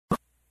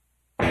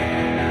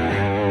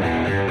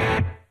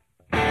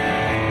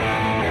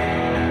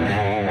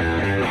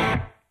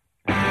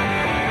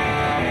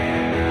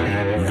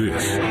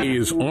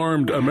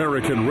Armed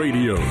American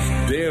Radio's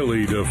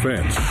Daily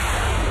Defense.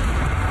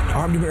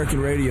 Armed American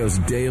Radio's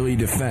Daily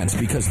Defense.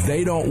 Because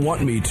they don't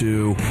want me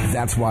to,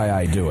 that's why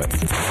I do it.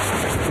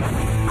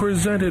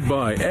 Presented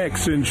by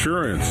X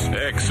Insurance.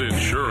 X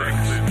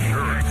Insurance.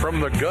 From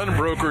the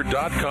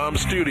gunbroker.com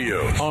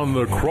studios on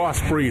the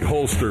Crossbreed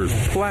Holsters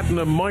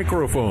Platinum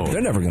Microphone. They're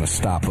never going to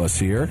stop us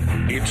here.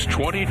 It's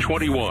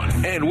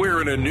 2021, and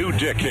we're in a new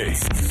decade.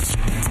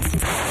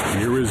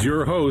 Here is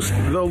your host,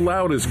 the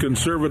loudest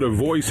conservative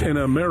voice in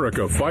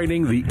America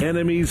fighting the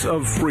enemies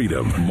of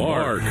freedom,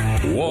 Mark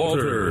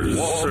Walters.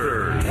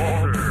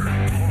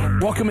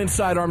 Welcome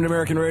inside Armed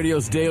American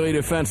Radio's Daily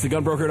Defense. The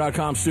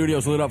gunbroker.com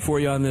studios lit up for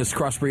you on this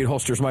Crossbreed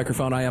Holsters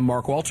microphone. I am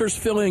Mark Walters,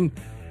 filling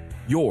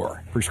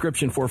your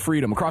prescription for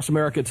freedom across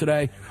America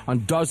today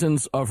on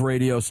dozens of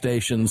radio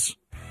stations.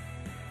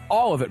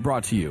 All of it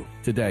brought to you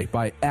today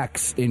by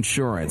X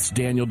Insurance.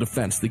 Daniel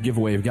Defense, the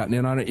giveaway. Have gotten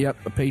in on it yet?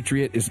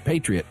 Patriot is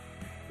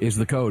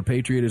the code.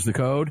 Patriot is the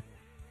code.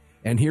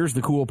 And here's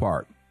the cool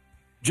part.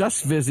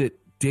 Just visit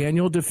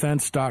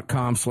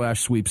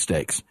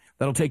DanielDefense.com/sweepstakes.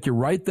 That'll take you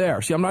right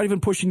there. See, I'm not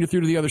even pushing you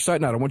through to the other site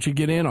now. I want you to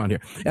get in on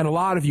here. And a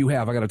lot of you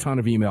have. I got a ton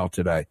of email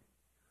today.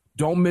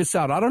 Don't miss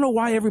out. I don't know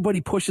why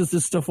everybody pushes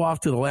this stuff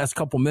off to the last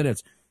couple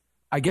minutes.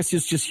 I guess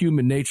it's just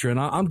human nature, and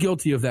I'm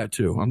guilty of that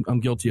too.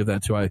 I'm guilty of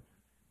that too. I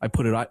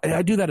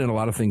do that in a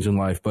lot of things in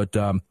life, but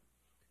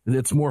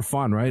it's more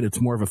fun, right? It's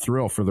more of a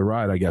thrill for the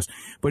ride, I guess.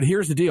 But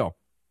here's the deal.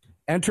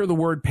 Enter the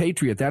word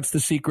Patriot. That's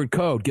the secret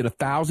code. Get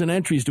 1,000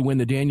 entries to win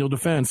the Daniel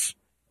Defense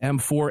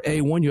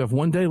M4A1. You have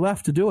 1 day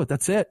left to do it.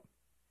 That's it.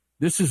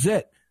 This is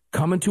it.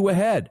 Coming to a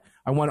head.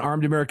 I want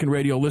Armed American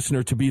Radio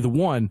listener to be the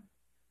one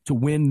to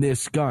win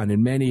this gun,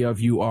 and many of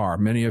you are.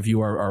 Many of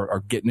you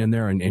are getting in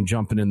there and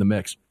jumping in the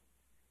mix.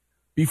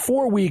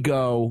 Before we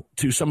go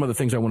to some of the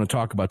things I want to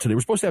talk about today,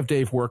 we're supposed to have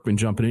Dave Workman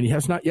jumping in. He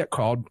has not yet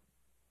called.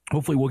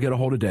 Hopefully we'll get a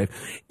hold of Dave.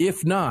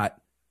 If not,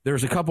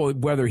 there's a couple,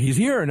 whether he's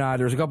here or not,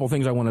 there's a couple of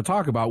things I want to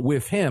talk about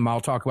with him. I'll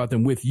talk about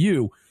them with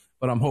you,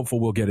 but I'm hopeful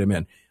we'll get him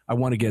in. I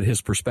want to get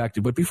his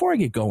perspective. But before I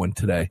get going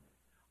today,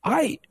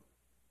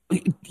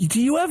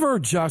 do you ever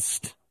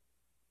just,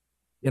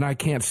 and I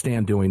can't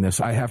stand doing this.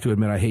 I have to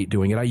admit I hate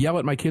doing it. I yell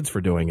at my kids for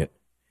doing it.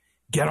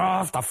 Get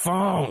off the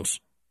phones.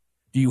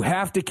 Do you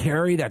have to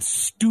carry that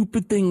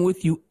stupid thing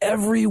with you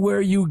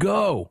everywhere you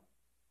go?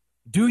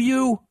 Do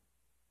you?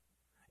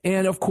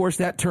 And, of course,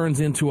 that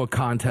turns into a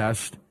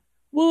contest.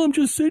 Well, I'm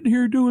just sitting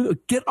here doing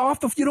it. Get off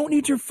you don't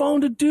need your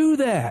phone to do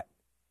that.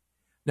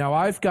 Now,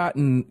 I've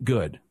gotten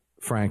good,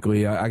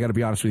 frankly. I got to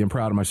be honest with you. I'm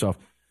proud of myself.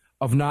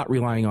 Of not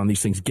relying on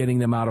these things, getting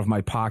them out of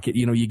my pocket.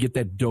 You know, you get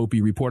that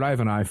dopey report. I have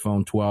an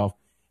iPhone 12,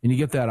 and you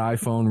get that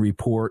iPhone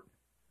report.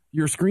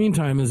 Your screen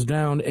time is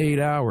down 8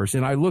 hours,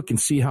 and I look and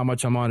see how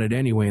much I'm on it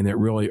anyway, and it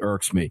really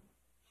irks me.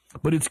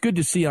 But it's good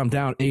to see I'm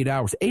down 8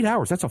 hours. 8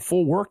 hours, that's a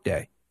full work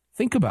day.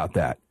 Think about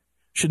that.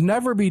 Should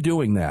never be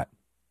doing that.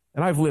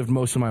 And I've lived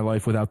most of my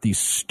life without these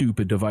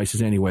stupid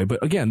devices anyway.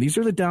 But again, these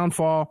are the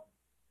downfall.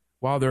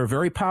 While they're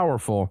very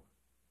powerful,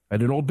 I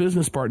had an old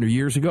business partner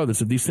years ago that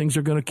said these things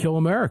are going to kill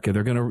America.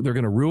 They're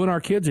going to ruin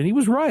our kids. And he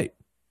was right.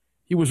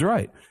 He was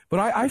right. But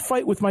I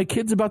fight with my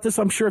kids about this.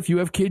 I'm sure if you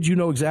have kids, you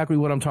know exactly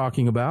what I'm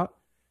talking about.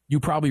 You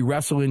probably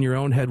wrestle in your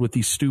own head with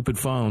these stupid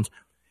phones.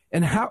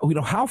 And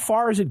how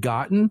far has it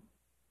gotten?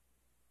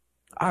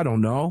 I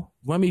don't know.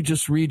 Let me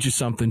just read you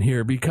something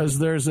here because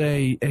there's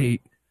I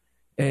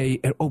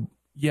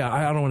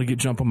don't want to get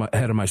jumping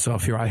ahead of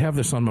myself here. I have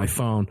this on my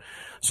phone.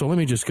 So let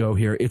me just go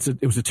here.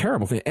 It was a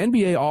terrible thing.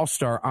 NBA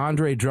All-Star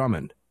Andre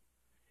Drummond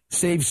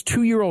saves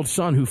 2-year-old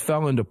son who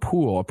fell into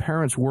pool, a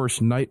parent's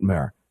worst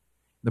nightmare.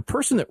 The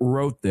person that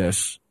wrote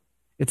this,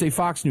 it's a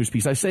Fox News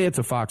piece. I say it's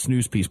a Fox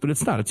News piece, but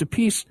it's not. It's a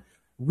piece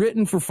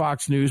written for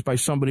Fox News by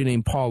somebody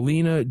named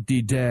Paulina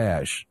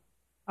Didash.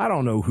 I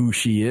don't know who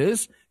she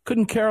is.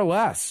 Couldn't care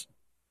less.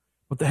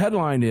 But the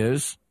headline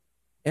is,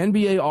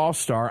 NBA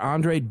All-Star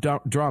Andre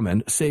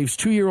Drummond saves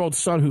 2-year-old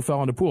son who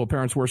fell into pool, a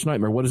parent's worst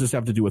nightmare. What does this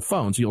have to do with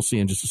phones? You'll see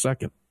in just a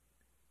second.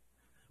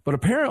 But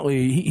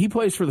apparently, he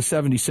plays for the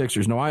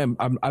 76ers. No, I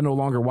no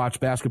longer watch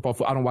basketball.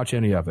 I don't watch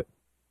any of it.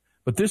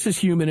 But this is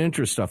human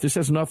interest stuff. This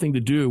has nothing to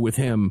do with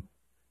him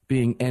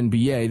being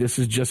NBA. This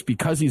is just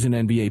because he's an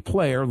NBA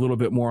player, a little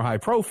bit more high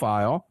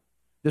profile,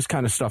 this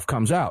kind of stuff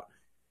comes out.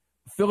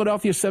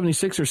 Philadelphia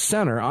 76ers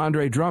center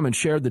Andre Drummond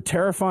shared the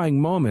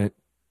terrifying moment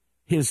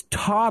his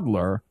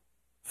toddler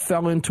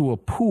fell into a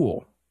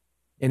pool,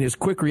 and his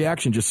quick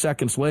reaction just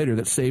seconds later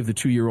that saved the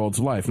 2-year-old's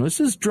life. Now, this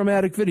is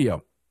dramatic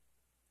video.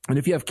 And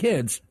if you have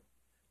kids,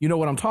 you know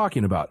what I'm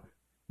talking about.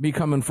 Me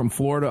coming from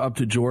Florida up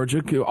to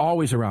Georgia,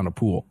 always around a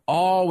pool.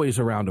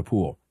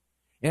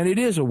 And it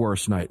is a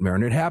worst nightmare,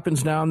 and it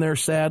happens down there,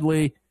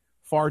 sadly,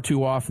 far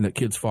too often that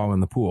kids fall in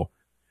the pool.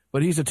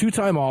 But he's a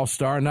 2-time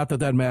All-Star, not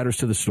that that matters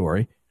to the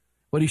story.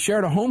 But he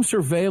shared a home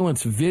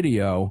surveillance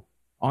video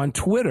on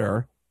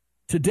Twitter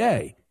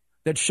today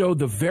that showed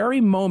the very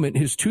moment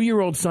his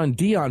 2-year-old son,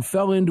 Dion,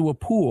 fell into a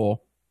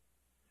pool,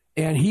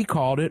 and he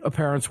called it a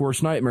parent's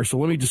worst nightmare. So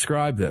let me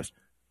describe this.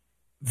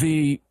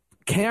 The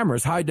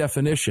cameras, high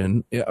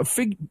definition,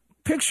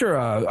 Picture,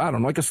 I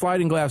don't know, like a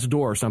sliding glass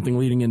door or something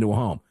leading into a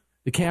home.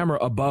 The camera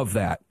above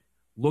that,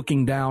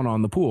 looking down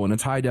on the pool, and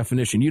it's high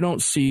definition. You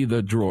don't see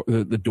the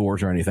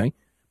doors or anything,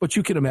 but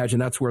you can imagine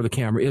that's where the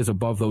camera is,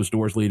 above those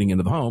doors leading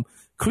into the home,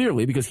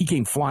 clearly, because he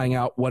came flying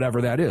out,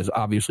 whatever that is,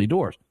 obviously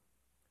doors.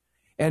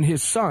 And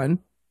his son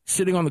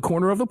sitting on the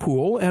corner of the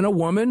pool, and a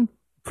woman,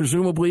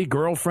 presumably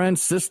girlfriend,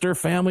 sister,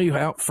 family,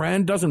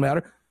 friend, doesn't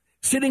matter,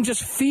 sitting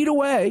just feet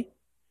away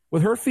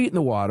with her feet in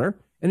the water,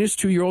 and his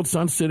 2-year-old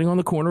son sitting on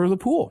the corner of the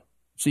pool.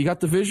 So you got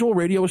the visual,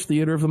 radio is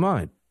theater of the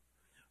mind.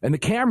 And the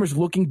camera's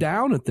looking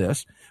down at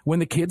this when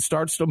the kid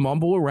starts to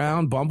bumble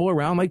around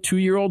like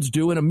 2-year-olds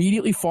do, and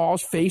immediately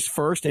falls face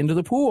first into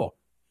the pool.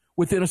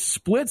 Within a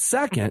split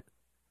second,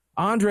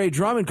 Andre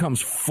Drummond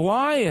comes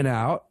flying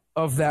out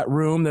of that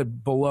room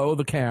that below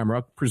the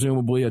camera,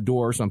 presumably a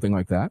door or something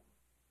like that,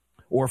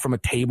 or from a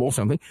table,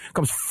 something,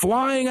 comes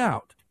flying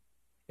out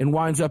and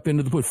winds up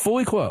into the pool,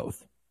 fully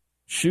clothed.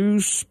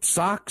 Shoes,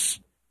 socks,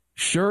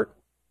 shirt,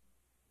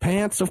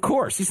 pants, of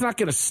course. He's not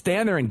going to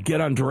stand there and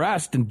get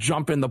undressed and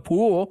jump in the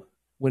pool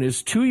when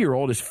his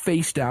 2-year-old is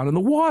face down in the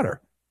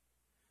water.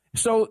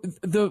 So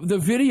the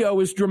video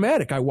is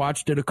dramatic. I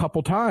watched it a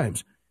couple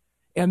times.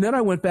 And then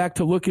I went back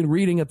to look and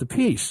reading at the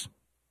piece.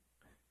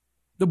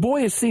 The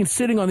boy is seen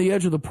sitting on the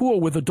edge of the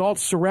pool with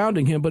adults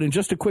surrounding him, but in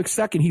just a quick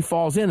second, he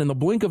falls in. In the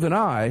blink of an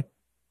eye,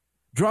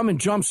 Drummond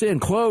jumps in,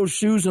 clothes,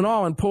 shoes, and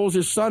all, and pulls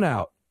his son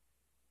out.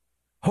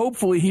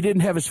 Hopefully, he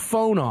didn't have his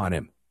phone on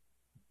him.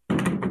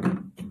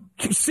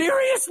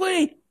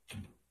 Seriously?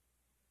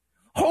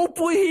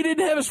 Hopefully, he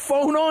didn't have his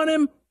phone on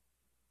him?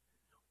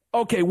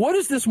 Okay, what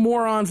is this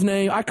moron's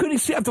name? I couldn't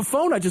see the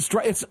phone.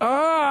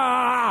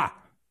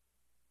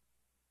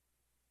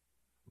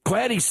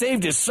 Glad he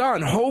saved his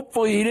son.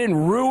 Hopefully he didn't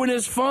ruin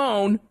his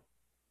phone.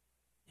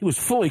 He was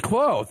fully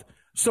clothed.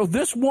 So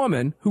this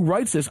woman who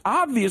writes this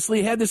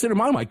obviously had this in her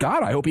mind. Oh my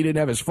God, I hope he didn't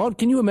have his phone.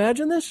 Can you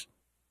imagine this?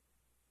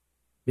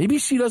 Maybe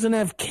she doesn't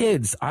have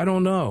kids. I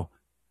don't know.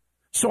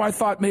 So I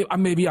thought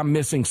maybe I'm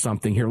missing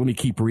something here. Let me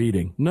keep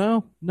reading.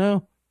 No.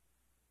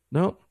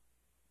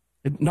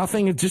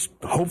 Nothing. It just,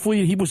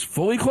 hopefully he was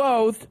fully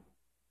clothed.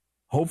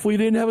 Hopefully he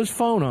didn't have his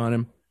phone on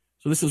him.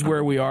 So this is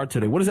where we are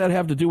today. What does that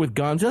have to do with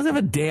guns? It doesn't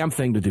have a damn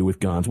thing to do with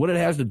guns. What it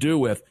has to do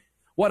with,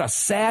 what a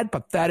sad,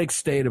 pathetic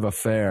state of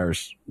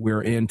affairs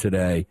we're in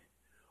today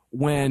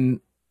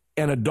when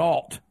an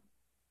adult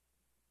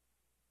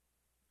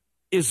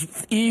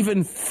is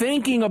even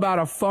thinking about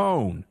a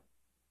phone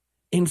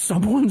in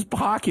someone's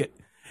pocket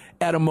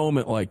at a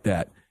moment like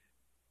that.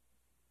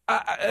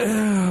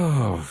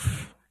 I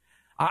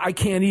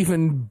can't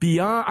even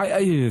beyond.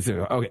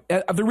 Okay.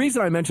 The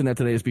reason I mentioned that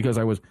today is because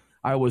I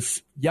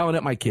was yelling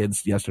at my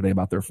kids yesterday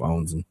about their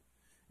phones and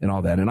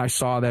all that. And I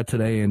saw that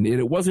today, and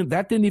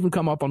that didn't even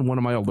come up on one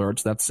of my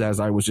alerts. That says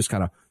I was just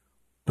kind of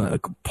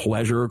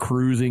pleasure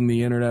cruising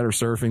the internet or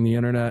surfing the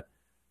internet,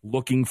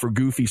 looking for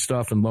goofy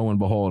stuff, and lo and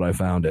behold, I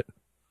found it.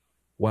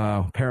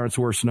 Wow. Parents'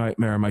 worst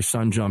nightmare. My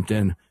son jumped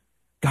in.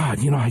 God,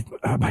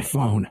 my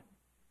phone.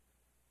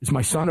 Is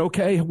my son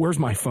okay? Where's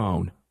my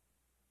phone?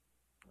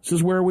 This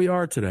is where we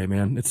are today,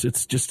 man.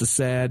 It's just a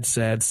sad,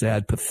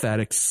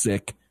 pathetic,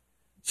 sick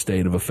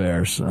state of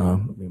affairs.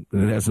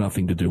 It has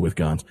nothing to do with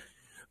guns.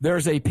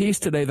 There's a piece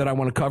today that I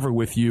want to cover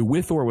with you,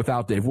 with or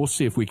without Dave. We'll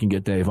see if we can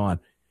get Dave on.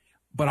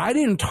 But I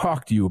didn't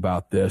talk to you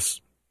about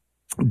this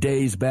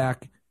days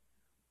back,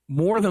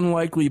 more than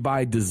likely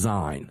by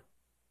design,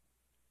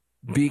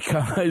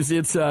 because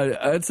it's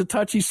a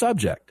touchy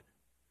subject.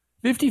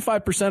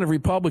 55% of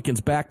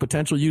Republicans back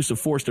potential use of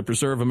force to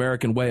preserve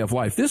American way of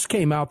life. This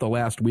came out the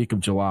last week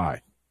of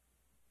July.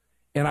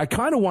 And I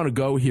kind of want to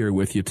go here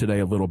with you today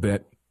a little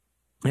bit.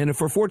 And if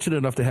we're fortunate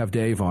enough to have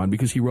Dave on,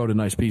 because he wrote a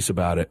nice piece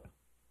about it,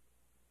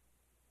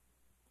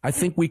 I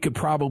think we could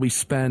probably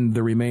spend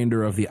the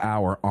remainder of the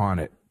hour on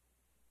it.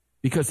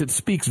 Because it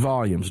speaks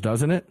volumes,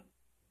 doesn't it?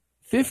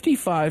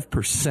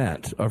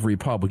 55% of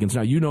Republicans.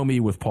 Now, you know me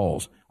with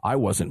polls. I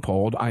wasn't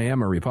polled. I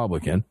am a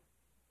Republican.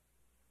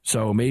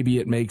 So maybe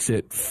it makes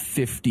it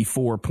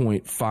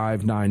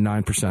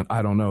 54.599%.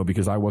 I don't know,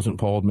 because I wasn't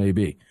polled,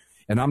 maybe.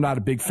 And I'm not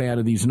a big fan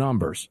of these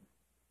numbers.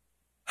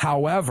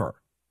 However,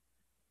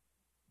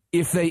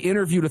 if they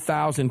interviewed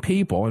 1,000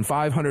 people and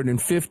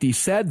 550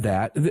 said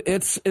that,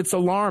 it's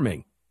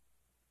alarming.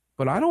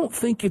 But I don't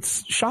think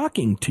it's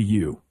shocking to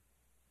you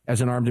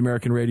as an Armed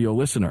American Radio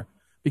listener,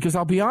 because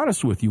I'll be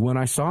honest with you, when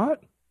I saw it,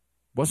 it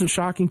wasn't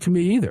shocking to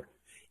me either.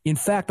 In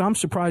fact, I'm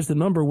surprised the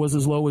number was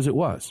as low as it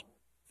was.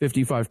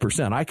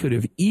 55%. I could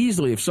have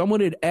easily, if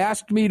someone had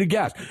asked me to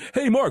guess,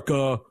 hey, Mark,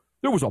 there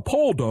was a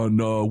poll done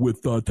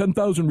with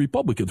 10,000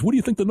 Republicans. What do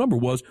you think the number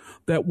was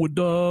that would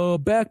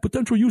back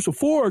potential use of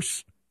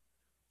force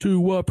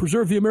to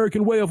preserve the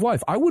American way of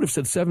life? I would have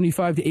said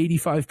 75 to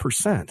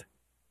 85%.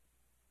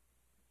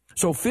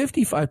 So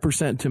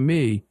 55% to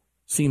me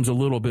seems a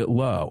little bit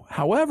low.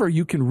 However,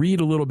 you can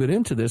read a little bit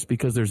into this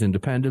because there's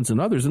independents and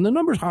others, and the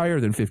number's higher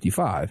than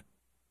 55.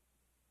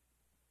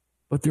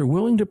 But they're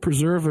willing to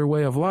preserve their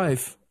way of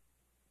life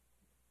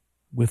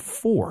with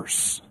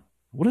force.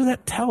 What does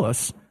that tell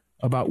us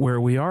about where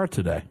we are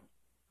today?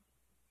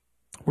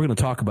 We're going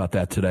to talk about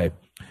that today.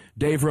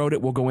 Dave wrote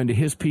it. We'll go into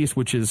his piece,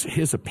 which is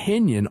his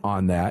opinion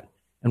on that,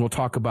 and we'll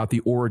talk about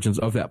the origins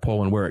of that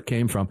poll and where it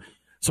came from.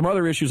 Some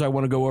other issues I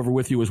want to go over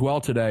with you as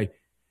well today.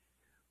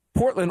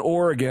 Portland,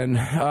 Oregon.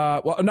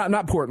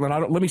 Not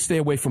Portland. Let me stay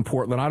away from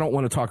Portland. I don't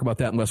want to talk about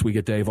that unless we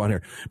get Dave on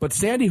here. But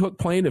Sandy Hook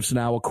plaintiffs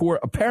now,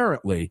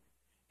 apparently,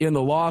 in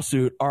the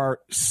lawsuit, are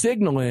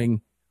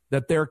signaling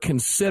that they're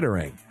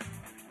considering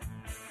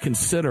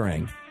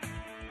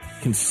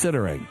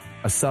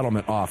a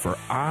settlement offer.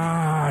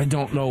 I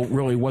don't know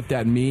really what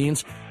that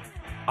means.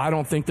 I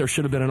don't think there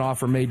should have been an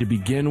offer made to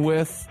begin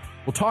with.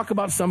 We'll talk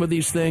about some of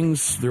these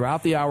things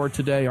throughout the hour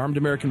today. Armed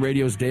American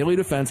Radio's Daily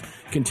Defense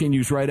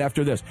continues right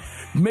after this.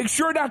 Make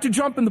sure not to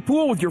jump in the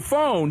pool with your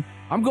phone.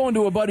 I'm going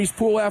to a buddy's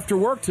pool after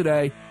work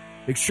today.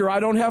 Make sure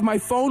I don't have my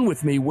phone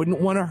with me. Wouldn't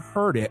want to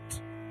hurt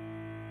it.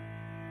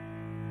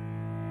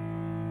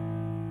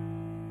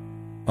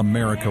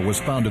 America was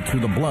founded through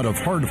the blood of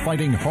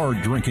hard-fighting,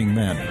 hard-drinking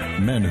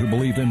men. Men who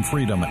believed in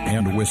freedom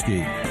and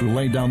whiskey, who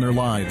laid down their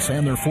lives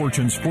and their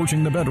fortunes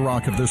forging the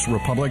bedrock of this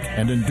republic,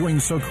 and in doing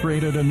so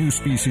created a new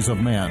species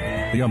of man,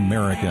 the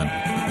American.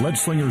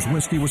 Leadslinger's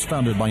Whiskey was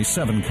founded by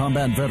 7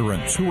 combat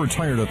veterans who were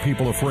tired of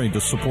people afraid to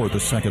support the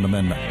Second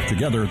Amendment.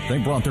 Together, they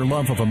brought their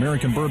love of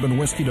American bourbon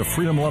whiskey to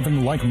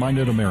freedom-loving,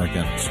 like-minded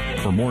Americans.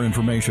 For more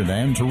information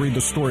and to read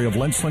the story of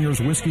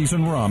Leadslinger's Whiskeys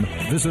and Rum,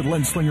 visit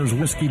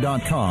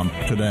leadslingerswhiskey.com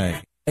today.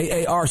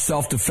 AAR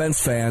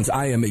self-defense fans,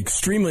 I am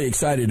extremely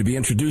excited to be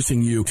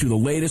introducing you to the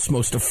latest,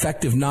 most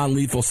effective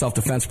non-lethal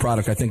self-defense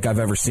product I think I've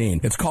ever seen.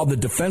 It's called the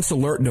Defense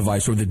Alert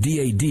Device, or the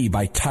DAD,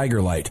 by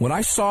Tiger Light. When I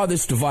saw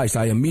this device,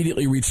 I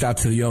immediately reached out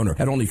to the owner.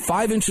 At only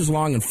 5 inches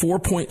long and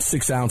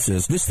 4.6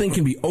 ounces, this thing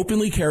can be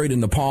openly carried in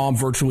the palm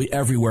virtually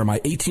everywhere. My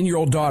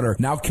 18-year-old daughter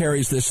now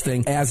carries this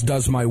thing, as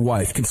does my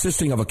wife.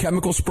 Consisting of a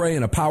chemical spray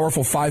and a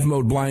powerful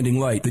 5-mode blinding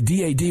light, the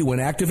DAD,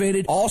 when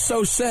activated,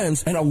 also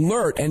sends an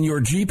alert and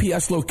your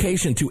GPS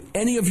location to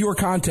any of your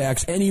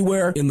contacts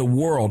anywhere in the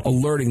world,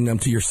 alerting them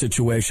to your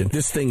situation.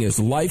 This thing is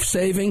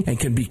life-saving and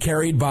can be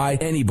carried by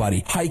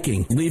anybody,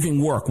 hiking,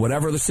 leaving work,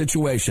 whatever the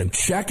situation.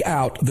 Check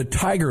out the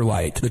Tiger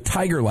Light at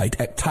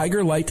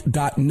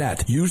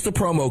tigerlight.net. Use the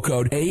promo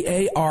code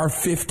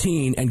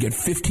AAR15 and get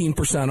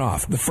 15%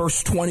 off. The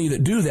first 20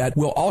 that do that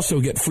will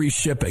also get free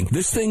shipping.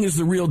 This thing is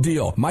the real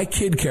deal. My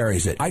kid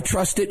carries it. I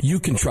trust it.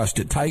 You can trust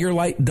it.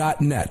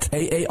 tigerlight.net.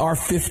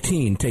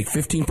 AAR15. Take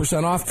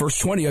 15% off.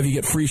 First 20 of you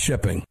get free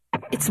shipping.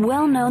 It's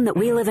well known that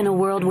we live in a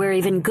world where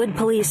even good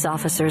police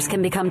officers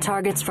can become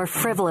targets for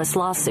frivolous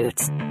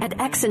lawsuits. At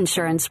X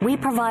Insurance, we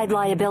provide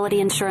liability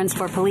insurance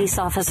for police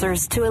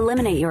officers to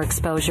eliminate your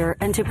exposure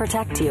and to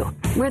protect you.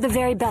 We're the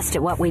very best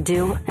at what we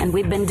do, and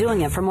we've been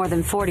doing it for more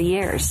than 40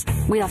 years.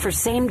 We offer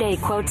same-day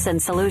quotes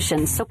and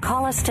solutions, so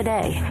call us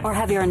today or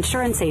have your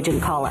insurance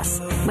agent call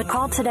us. But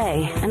call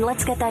today, and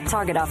let's get that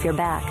target off your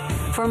back.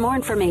 For more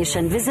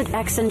information, visit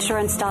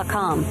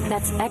xinsurance.com.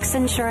 That's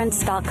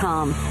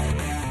xinsurance.com.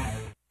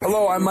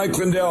 Hello, I'm Mike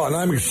Lindell, and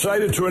I'm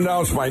excited to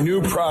announce my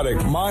new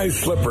product, My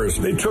Slippers.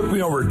 They took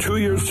me over 2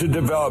 years to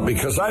develop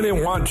because I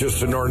didn't want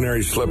just an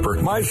ordinary slipper.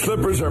 My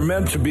slippers are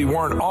meant to be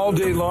worn all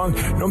day long,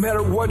 no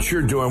matter what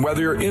you're doing,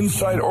 whether you're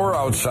inside or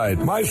outside.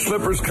 My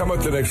slippers come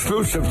with an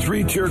exclusive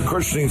 3-tier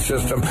cushioning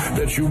system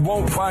that you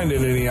won't find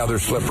in any other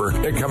slipper.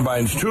 It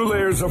combines 2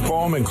 layers of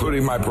foam,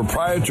 including my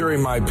proprietary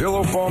My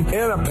Pillow foam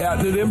and a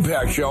patented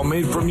impact shell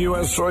made from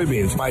U.S.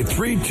 soybeans. My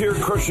 3-tier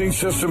cushioning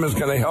system is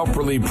going to help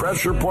relieve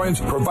pressure points,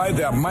 provide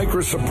that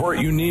micro support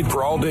you need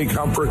for all-day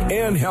comfort,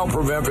 and help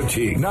prevent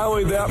fatigue. Not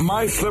only that,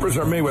 my slippers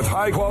are made with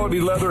high-quality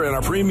leather and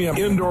a premium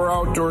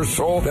indoor-outdoor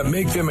sole that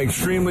make them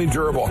extremely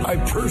durable. I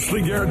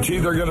personally guarantee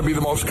they're going to be the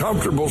most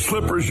comfortable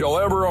slippers you'll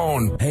ever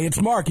own. Hey, it's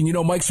Mark, and you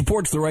know Mike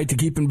supports the right to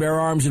keep and bear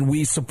arms, and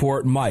we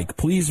support Mike.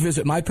 Please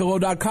visit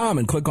mypillow.com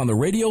and click on the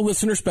radio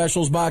listener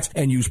specials box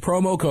and use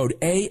promo code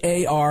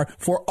AAR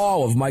for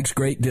all of Mike's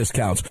great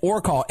discounts.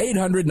 Or call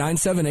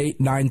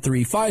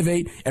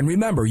 800-978-9358, and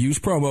remember, use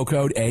promo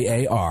code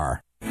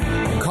AAR.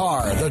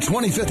 Car, the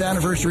 25th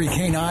anniversary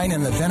K9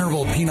 and the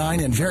venerable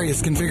P9 in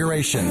various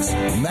configurations.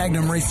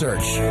 Magnum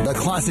Research, the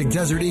classic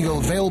Desert Eagle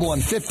available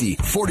in 50,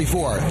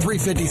 44,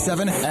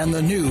 357, and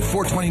the new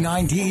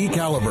 429 DE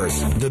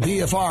calibers. The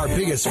BFR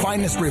biggest,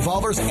 finest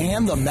revolvers,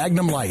 and the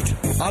Magnum Light.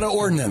 Auto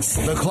Ordnance,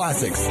 the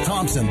classics.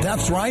 Thompson,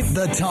 that's right,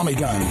 the Tommy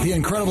gun, the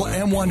incredible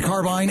M1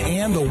 carbine,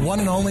 and the one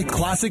and only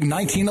classic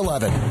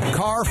 1911.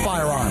 Car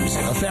Firearms,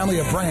 a family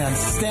of brands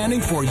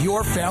standing for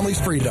your family's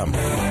freedom.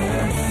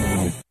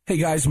 Hey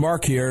guys,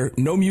 Mark here.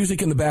 No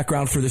music in the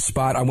background for this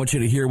spot. I want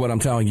you to hear what I'm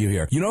telling you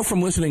here. You know from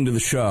listening to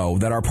the show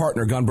that our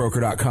partner,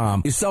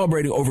 gunbroker.com, is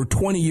celebrating over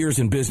 20 years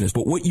in business.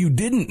 But what you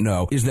didn't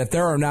know is that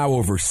there are now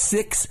over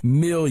 6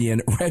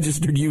 million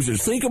registered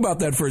users. Think about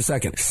that for a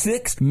second.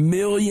 6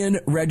 million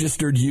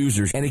registered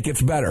users. And it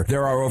gets better.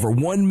 There are over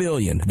 1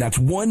 million. That's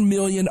 1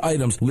 million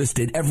items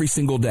listed every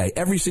single day.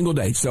 Every single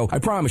day. So I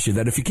promise you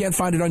that if you can't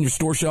find it on your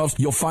store shelves,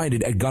 you'll find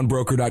it at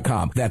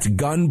gunbroker.com. That's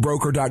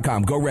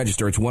gunbroker.com. Go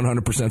register. It's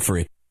 100%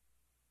 free.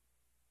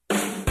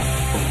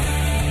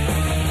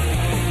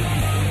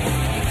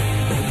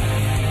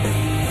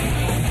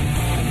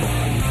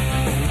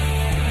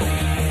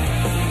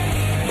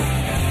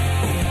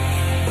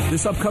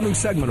 This upcoming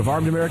segment of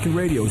Armed American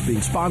Radio is being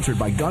sponsored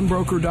by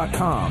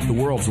Gunbroker.com, the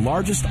world's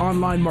largest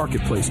online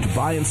marketplace to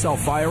buy and sell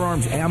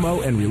firearms,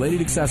 ammo, and related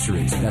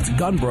accessories. That's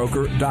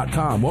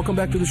Gunbroker.com. Welcome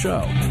back to the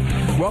show.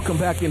 Welcome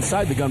back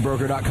inside the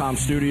Gunbroker.com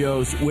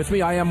studios. With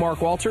me, I am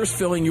Mark Walters,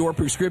 filling your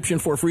prescription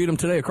for freedom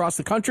today across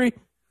the country.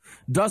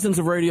 Dozens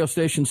of radio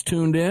stations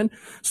tuned in.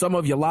 Some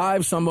of you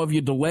live, some of you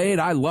delayed.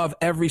 I love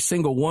every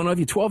single one of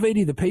you.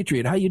 1280 The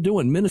Patriot, how you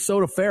doing?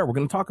 Minnesota Fair, we're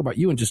going to talk about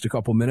you in just a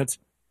couple minutes.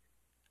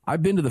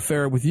 I've been to the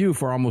fair with you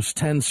for almost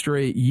 10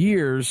 straight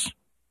years,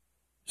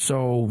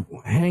 so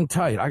hang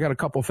tight. I got a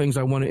couple things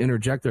I want to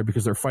interject there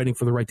because they're fighting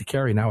for the right to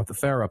carry now at the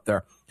fair up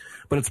there.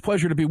 But it's a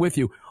pleasure to be with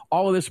you.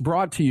 All of this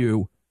brought to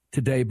you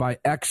today by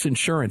X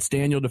Insurance.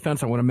 Daniel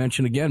Defense, I want to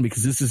mention again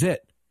because this is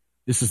it.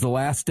 This is the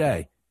last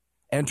day.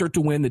 Enter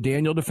to win the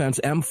Daniel Defense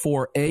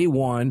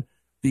M4A1.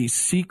 The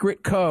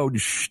secret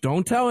code,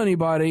 don't tell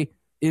anybody,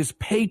 is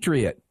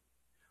Patriot.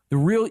 The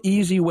real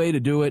easy way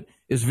to do it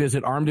is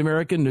visit Armed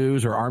American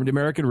News or Armed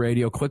American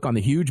Radio. Click on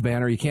the huge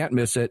banner. You can't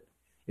miss it.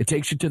 It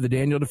takes you to the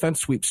Daniel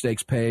Defense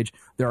Sweepstakes page.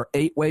 There are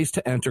 8 ways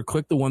to enter.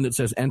 Click the one that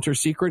says enter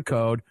secret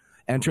code.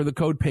 Enter the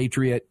code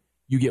Patriot.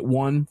 You get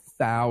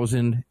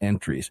 1,000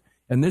 entries.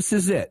 And this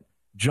is it.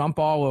 Jump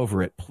all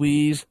over it.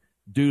 Please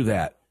do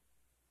that.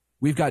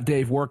 We've got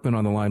Dave Workman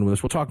on the line with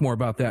us. We'll talk more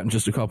about that in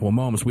just a couple of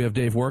moments. We have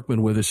Dave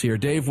Workman with us here.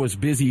 Dave was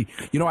busy.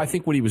 You know, I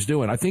think what he was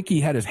doing, I think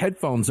he had his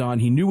headphones on.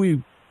 He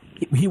knew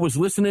he was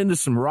listening to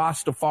some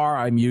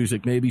Rastafari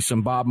music, maybe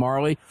some Bob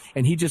Marley,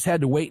 and he just had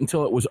to wait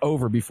until it was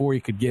over before he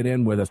could get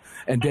in with us.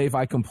 And, Dave,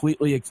 I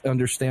completely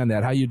understand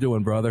that. How you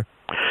doing, brother?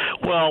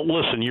 Well,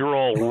 listen, you're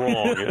all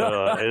wrong.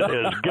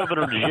 As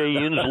Governor Jay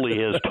Inslee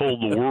has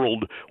told the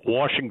world,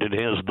 Washington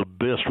has the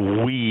best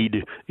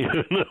weed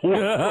in the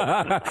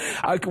world.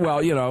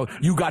 Well, you know,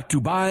 you got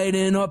to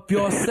Biden up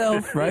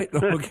yourself, right?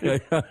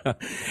 Okay.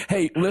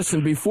 Hey,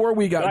 listen, before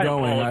we got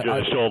going. I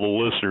apologize to all the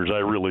listeners. I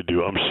really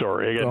do. I'm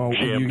sorry. I got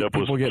jammed up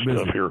with some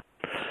stuff here.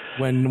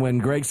 When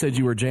Greg said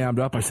you were jammed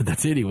up, I said,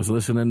 that's it. He was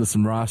listening to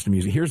some Rasta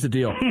music. Here's the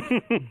deal.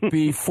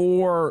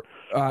 Before,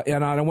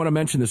 and I don't want to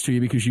mention this to you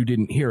because you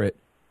didn't hear it.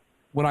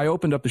 When I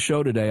opened up the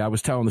show today, I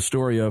was telling the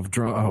story of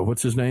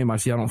what's his name? I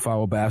don't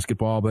follow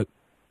basketball, but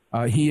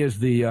he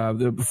is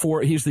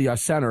he's the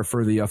center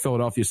for the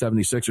Philadelphia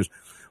 76ers.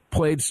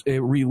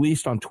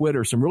 Released on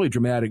Twitter some really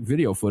dramatic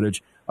video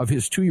footage of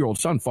his 2-year-old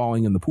son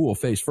falling in the pool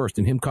face first,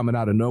 and him coming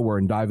out of nowhere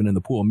and diving in the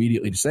pool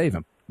immediately to save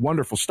him.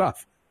 Wonderful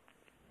stuff.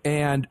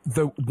 And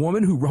the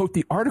woman who wrote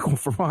the article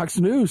for Fox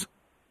News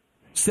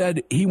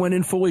said he went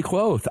in fully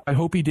clothed. I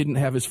hope he didn't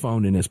have his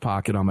phone in his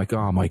pocket. I'm like,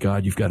 oh my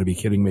God, you've got to be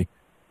kidding me.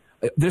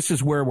 This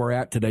is where we're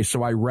at today.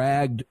 So I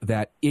ragged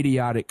that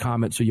idiotic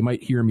comment. So you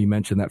might hear me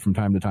mention that from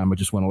time to time. I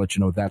just want to let you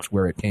know that's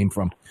where it came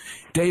from.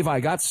 Dave, I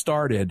got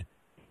started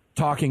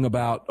talking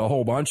about a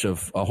whole bunch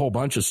of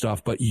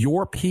stuff, but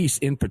your piece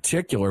in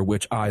particular,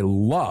 which I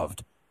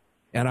loved,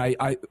 and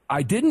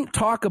I didn't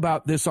talk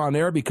about this on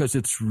air because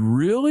it's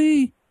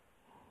really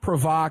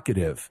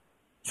provocative.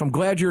 So I'm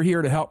glad you're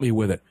here to help me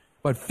with it.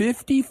 But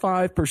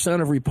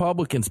 55% of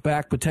Republicans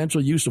back potential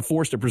use of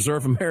force to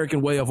preserve American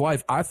way of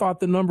life. I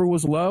thought the number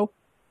was low.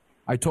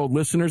 I told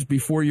listeners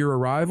before your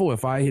arrival,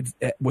 if I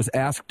was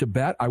asked to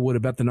bet, I would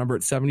have bet the number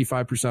at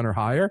 75% or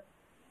higher.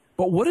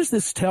 But what does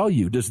this tell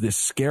you? Does this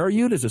scare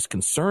you? Does this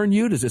concern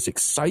you? Does this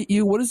excite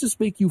you? What does this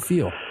make you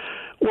feel?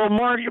 Well,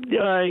 Mark,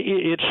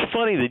 it's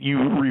funny that you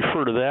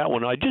refer to that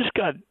one. I just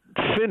got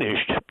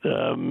finished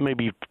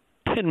maybe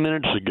 10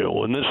 minutes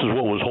ago, and this is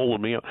what was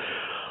holding me up.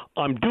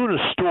 I'm doing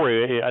a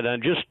story, and I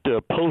just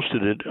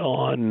posted it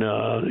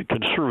on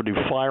Conservative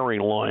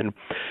Firing Line.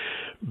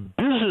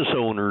 Business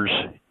owners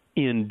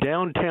in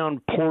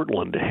downtown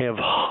Portland have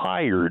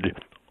hired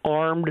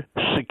armed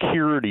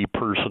security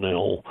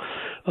personnel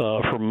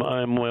from,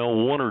 1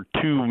 or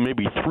 2,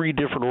 maybe 3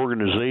 different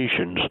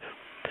organizations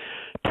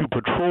to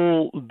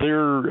patrol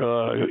their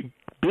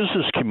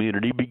business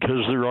community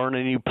because there aren't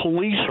any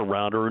police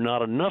around or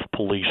not enough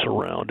police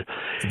around.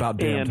 It's about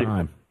damn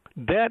time.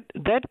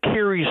 That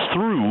carries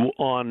through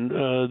on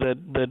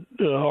that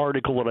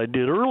article that I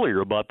did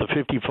earlier about the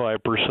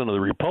 55% of the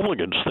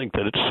Republicans think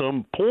that at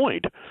some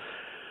point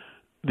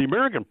the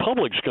American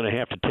public is going to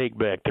have to take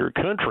back their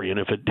country, and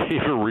if it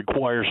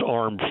requires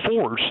armed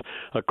force,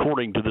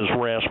 according to this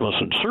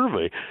Rasmussen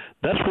survey,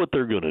 that's what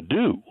they're going to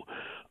do.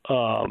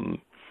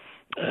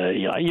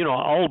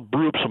 I'll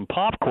brew up some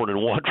popcorn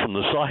and watch from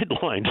the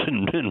sidelines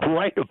and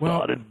write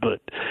about it,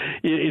 but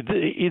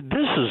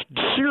this is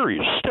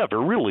serious stuff. It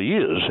really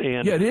is.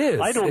 And yeah, it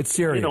is. It's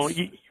serious.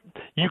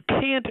 You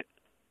can't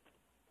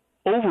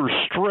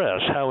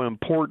overstress how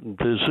important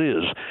this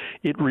is.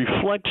 It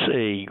reflects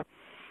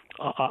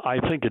I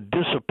think a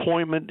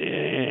disappointment,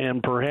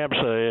 and perhaps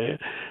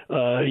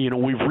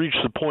we've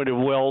reached the point of,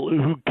 well,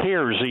 who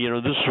cares?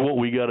 This is what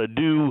we got to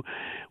do.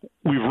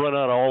 We've run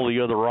out of all the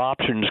other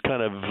options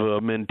kind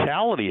of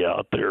mentality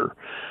out there.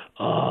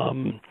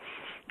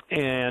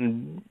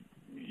 And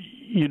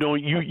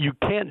you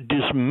can't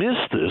dismiss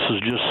this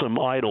as just some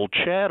idle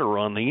chatter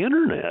on the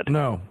internet.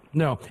 No.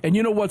 And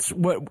you know what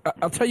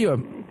I'll tell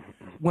you,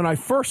 when I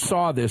first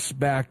saw this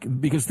back,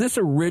 because this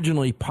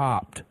originally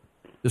popped,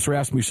 this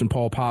Rasmussen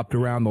poll popped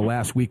around the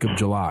last week of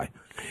July.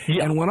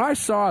 Yeah. And when I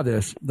saw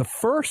this, the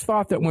first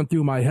thought that went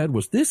through my head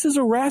was, this is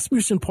a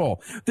Rasmussen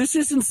poll. This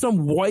isn't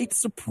some white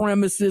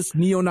supremacist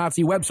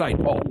neo-Nazi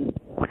website poll.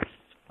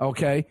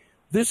 Okay?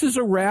 This is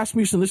a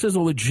Rasmussen. This is a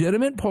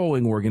legitimate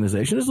polling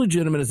organization, as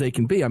legitimate as they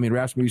can be. I mean,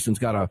 Rasmussen's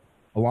got a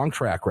long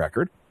track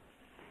record.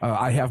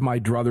 I have my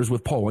druthers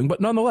with polling, but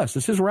nonetheless,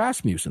 this is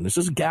Rasmussen. This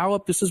is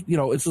Gallup. This is,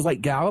 this is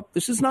like Gallup.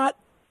 This is not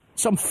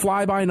some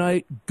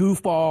fly-by-night,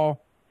 goofball,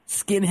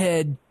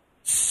 skinhead,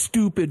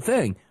 stupid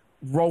thing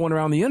rolling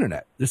around the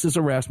internet. This is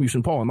a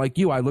Rasmussen poll. And like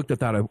you, I looked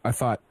at that. I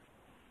thought,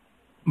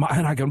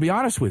 and I'm going to be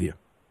honest with you.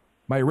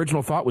 My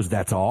original thought was,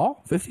 that's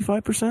all?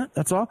 55%?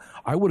 That's all?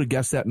 I would have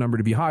guessed that number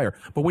to be higher.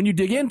 But when you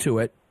dig into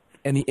it,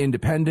 and the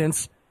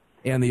independents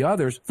and the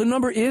others, the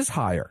number is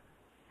higher,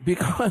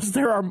 because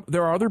there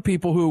are other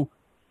people who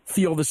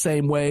feel the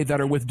same way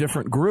that are with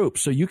different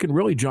groups. So you can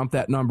really jump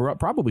that number up,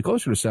 probably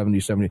closer to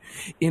 70.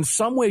 In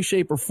some way,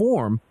 shape, or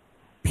form,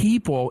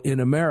 people in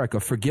America,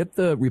 forget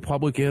the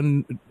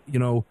Republican,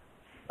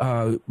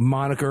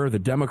 moniker, the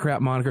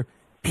Democrat moniker,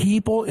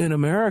 people in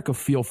America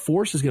feel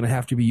force is going to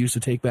have to be used to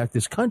take back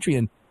this country.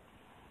 And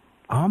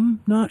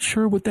I'm not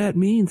sure what that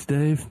means,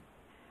 Dave.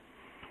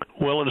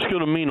 Well, it's going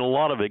to mean a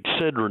lot of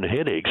Excedrin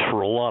headaches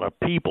for a lot of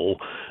people.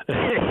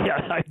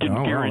 I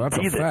can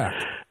guarantee that's a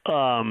fact.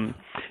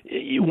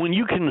 When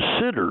you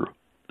consider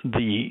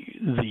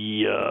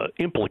the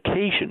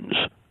implications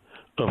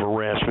of a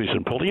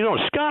Rasmussen poll,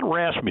 Scott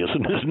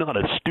Rasmussen is not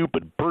a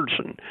stupid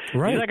person.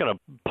 Right. He's not going to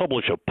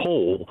publish a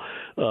poll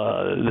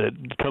that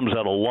comes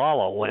out of La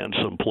La Land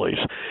someplace.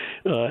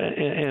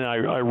 And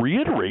I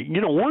reiterate,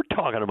 we're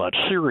talking about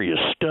serious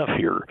stuff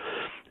here.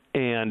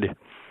 And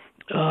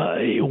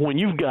when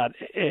you've got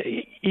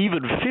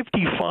even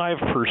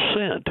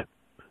 55%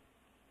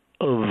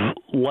 of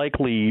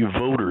likely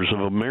voters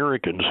of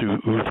Americans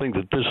who think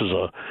that this is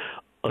a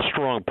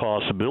strong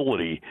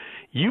possibility,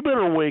 you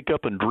better wake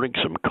up and drink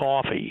some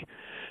coffee,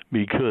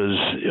 because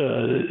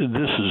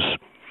this is,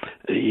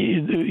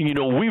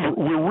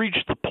 we've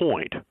reached the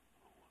point,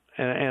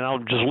 and I'll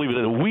just leave it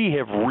at that. We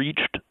have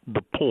reached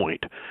the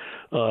point.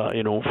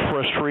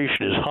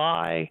 Frustration is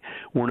high.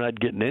 We're not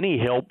getting any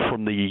help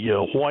from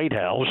the White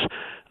House.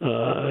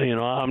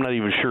 I'm not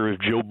even sure if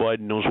Joe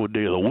Biden knows what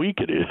day of the week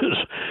it is,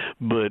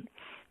 but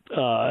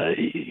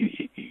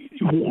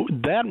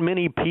that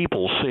many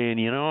people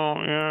saying,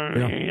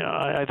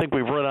 I think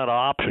we've run out of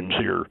options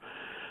here.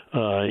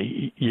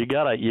 You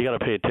gotta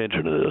pay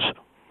attention to this.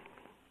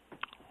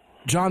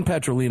 John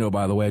Petrolino,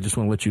 by the way, I just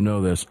want to let you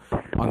know this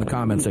on the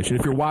comment section.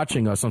 If you're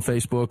watching us on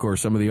Facebook or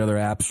some of the other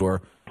apps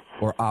or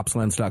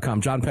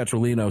opslens.com, John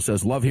Petrolino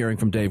says, love hearing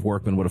from Dave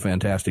Workman. What a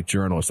fantastic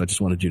journalist. I just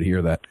wanted you to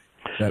hear that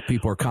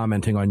people are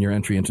commenting on your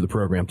entry into the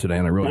program today,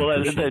 and I really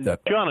appreciate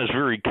that. John is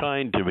very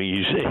kind to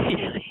me.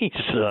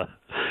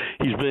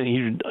 He's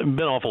been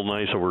awful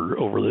nice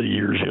over the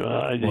years.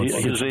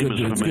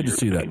 It's good to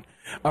see that.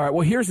 All right,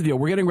 well, here's the deal.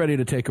 We're getting ready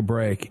to take a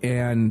break,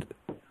 and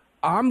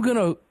I'm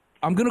gonna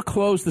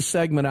close the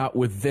segment out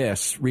with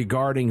this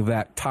regarding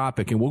that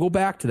topic, and we'll go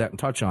back to that and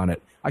touch on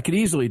it. I could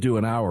easily do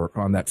an hour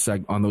on that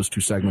on those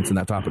two segments and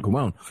that topic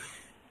alone.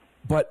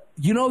 But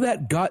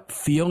that gut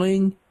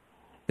feeling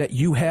that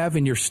you have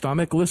in your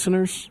stomach,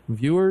 listeners,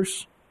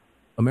 viewers,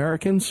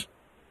 Americans,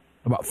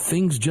 about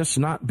things just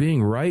not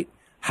being right?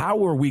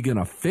 How are we going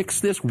to fix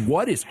this?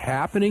 What is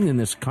happening in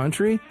this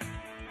country?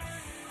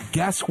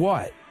 Guess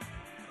what?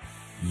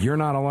 You're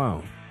not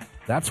alone.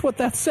 That's what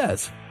that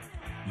says.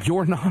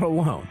 You're not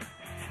alone.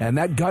 And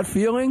that gut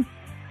feeling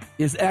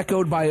is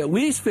echoed by at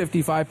least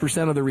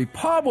 55% of the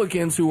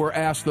Republicans who were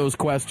asked those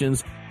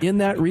questions in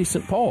that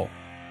recent poll.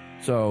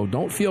 So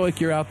don't feel like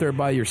you're out there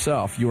by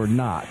yourself. You're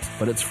not.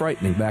 But it's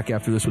frightening. Back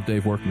after this with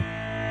Dave Workman.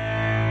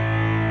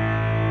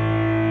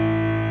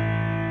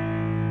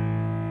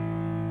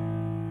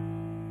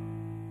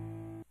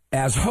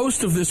 As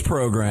host of this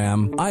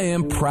program, I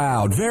am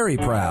proud, very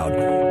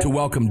proud, to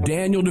welcome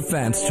Daniel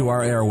Defense to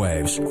our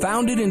airwaves.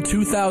 Founded in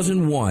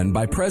 2001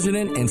 by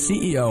President and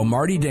CEO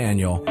Marty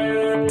Daniel,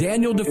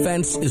 Daniel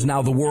Defense is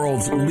now the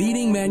world's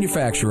leading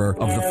manufacturer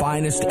of the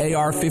finest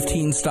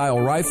AR-15 style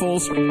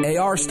rifles,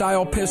 AR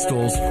style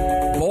pistols,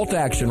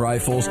 bolt-action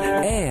rifles,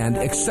 and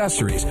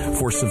accessories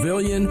for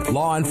civilian,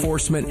 law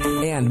enforcement,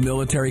 and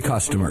military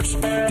customers.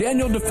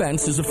 Daniel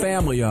Defense is a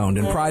family-owned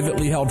and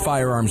privately held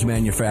firearms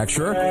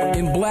manufacturer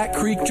in Black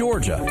Creek,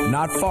 Georgia,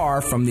 not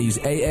far from these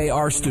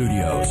AAR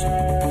studios.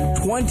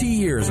 20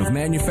 years of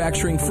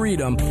manufacturing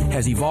freedom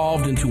has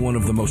evolved into one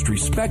of the most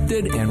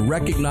respected and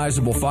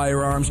recognizable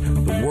firearms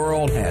the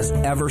world has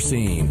ever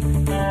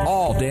seen.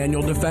 All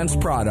Daniel Defense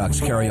products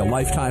carry a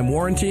lifetime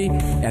warranty,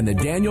 and the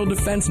Daniel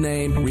Defense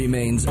name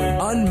remains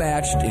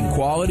unmatched in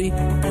quality,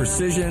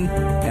 precision,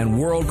 and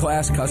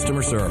world-class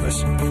customer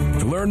service.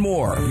 To learn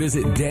more,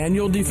 visit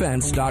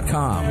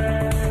DanielDefense.com.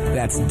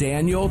 That's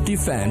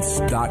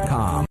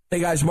DanielDefense.com. Hey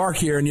guys, Mark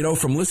here, and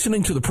from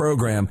listening to the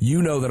program,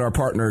 you know that our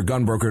partner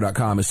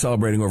Gunbroker.com is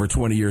celebrating over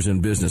 20 years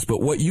in business. But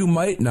what you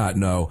might not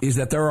know is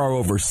that there are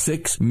over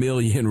 6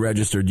 million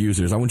registered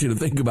users. I want you to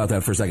think about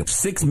that for a second.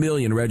 6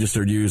 million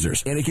registered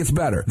users. And it gets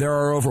better. There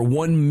are over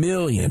 1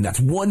 million, that's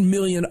 1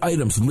 million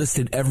items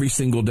listed every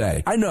single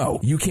day. I know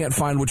you can't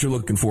find what you're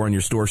looking for on your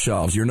store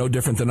shelves. You're no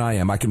different than I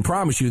am. I can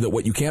promise you that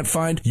what you can't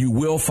find, you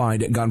will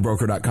find at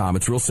Gunbroker.com.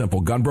 It's real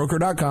simple.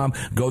 Gunbroker.com.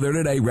 Go there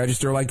today.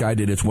 Register like I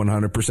did. It's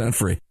 100%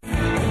 free.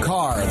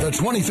 Car, the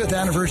 25th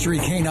anniversary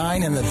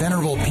K9 and the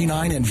venerable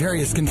P9 in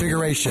various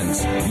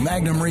configurations.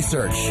 Magnum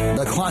Research,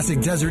 the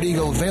classic Desert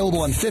Eagle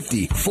available in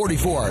 50,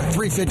 44,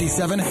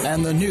 357,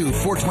 and the new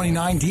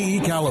 429 DE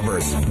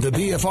calibers. The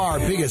BFR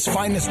biggest,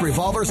 finest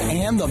revolvers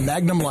and the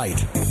Magnum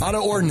Light.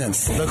 Auto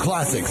Ordnance, the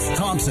classics.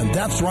 Thompson,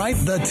 that's right,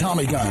 the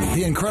Tommy gun,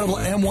 the incredible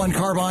M1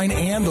 carbine,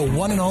 and the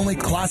one and only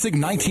classic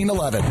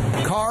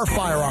 1911. Car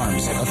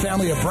Firearms, a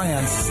family of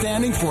brands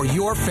standing for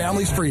your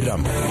family's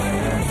freedom.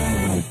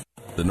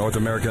 The North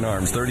American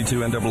Arms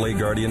 32 NAA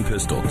Guardian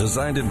pistol,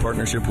 designed in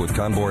partnership with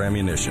Conbor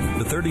Ammunition.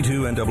 The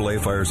 32 NAA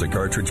fires a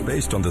cartridge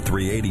based on the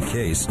 380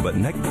 case, but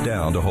necked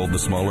down to hold the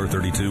smaller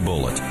 32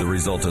 bullet. The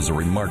result is a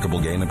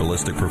remarkable gain in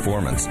ballistic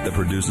performance that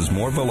produces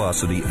more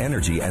velocity,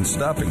 energy, and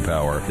stopping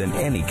power than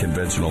any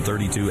conventional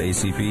 32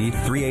 ACP,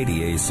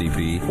 380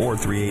 ACP, or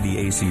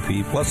 380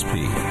 ACP plus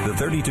P. The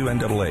 32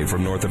 NAA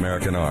from North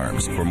American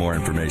Arms. For more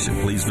information,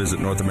 please visit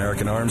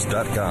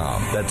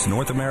NorthAmericanArms.com. That's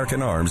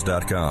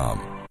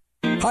NorthAmericanArms.com.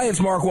 Hi, it's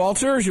Mark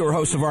Walters, your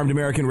host of Armed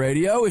American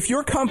Radio. If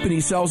your company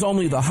sells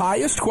only the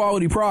highest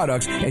quality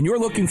products and you're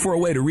looking for a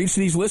way to reach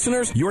these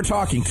listeners, you're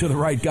talking to the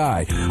right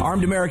guy.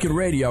 Armed American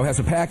Radio has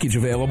a package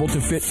available to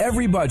fit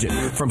every budget,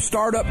 from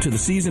startup to the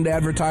seasoned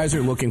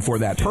advertiser looking for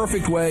that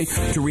perfect way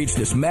to reach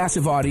this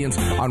massive audience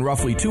on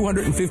roughly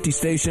 250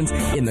 stations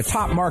in the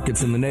top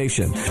markets in the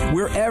nation.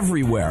 We're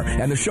everywhere,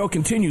 and the show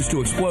continues to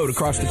explode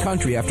across the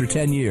country after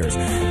 10 years.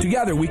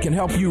 Together, we can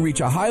help you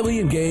reach a highly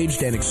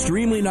engaged and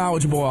extremely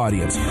knowledgeable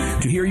audience.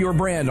 To hear your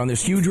brand on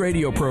this huge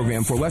radio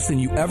program for less than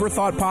you ever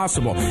thought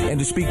possible and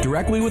to speak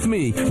directly with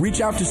me,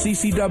 reach out to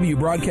CCW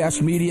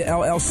Broadcast Media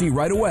LLC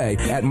right away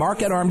at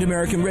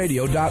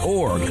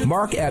mark@armedamericanradio.org.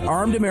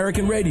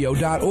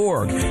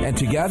 mark@armedamericanradio.org. And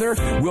together,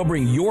 we'll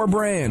bring your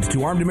brand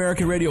to Armed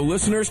American Radio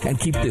listeners and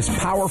keep this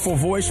powerful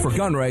voice for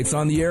gun rights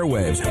on the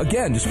airwaves.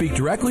 Again, to speak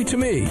directly to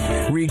me,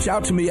 reach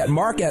out to me at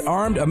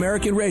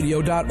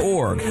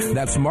mark@armedamericanradio.org.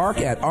 That's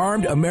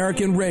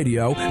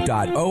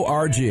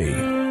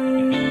mark@armedamericanradio.org.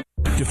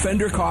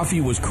 Defender Coffee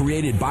was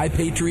created by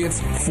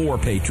Patriots for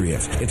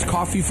Patriots. It's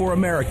coffee for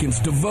Americans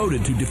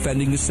devoted to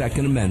defending the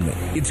Second Amendment.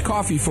 It's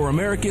coffee for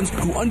Americans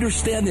who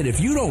understand that if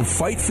you don't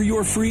fight for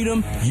your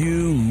freedom,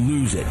 you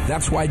lose it.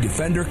 That's why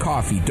Defender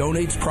Coffee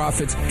donates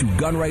profits to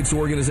gun rights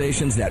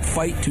organizations that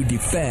fight to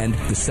defend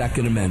the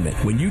Second Amendment.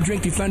 When you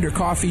drink Defender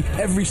Coffee,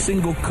 every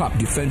single cup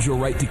defends your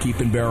right to keep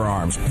and bear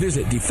arms.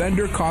 Visit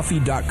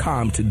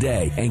DefenderCoffee.com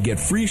today and get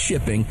free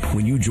shipping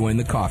when you join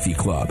the coffee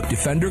club.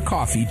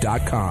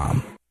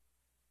 DefenderCoffee.com.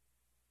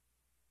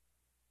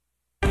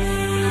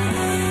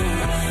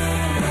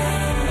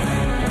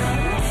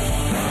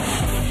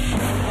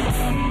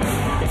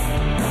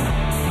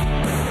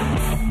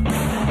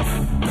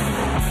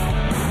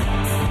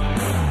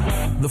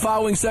 The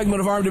following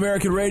segment of Armed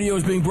American Radio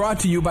is being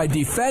brought to you by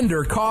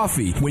Defender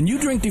Coffee. When you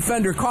drink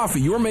Defender Coffee,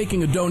 you're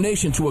making a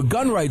donation to a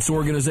gun rights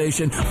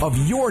organization of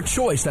your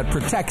choice that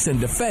protects and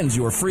defends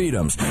your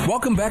freedoms.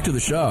 Welcome back to the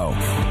show.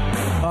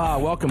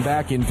 Welcome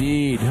back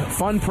indeed.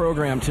 Fun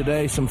program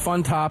today. Some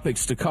fun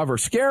topics to cover.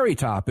 Scary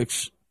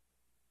topics,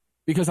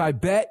 because I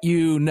bet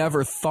you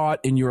never thought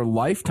in your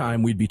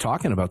lifetime we'd be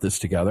talking about this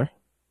together.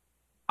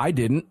 I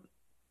didn't.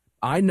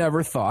 I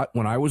never thought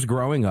when I was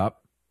growing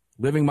up,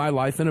 living my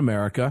life in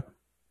America,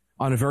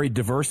 on a very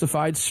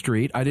diversified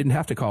street. I didn't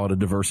have to call it a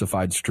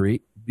diversified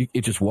street.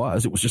 It just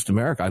was. It was just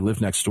America. I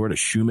lived next door to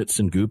Shumitz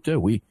and Gupta.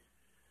 We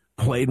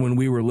played when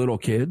we were little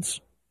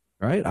kids,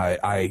 right?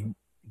 I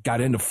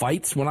got into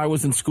fights when I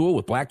was in school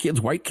with black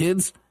kids, white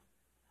kids.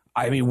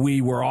 I mean,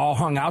 we were all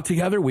hung out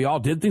together. We all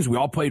did things. We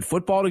all played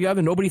football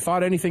together. Nobody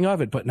thought anything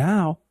of it. But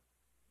now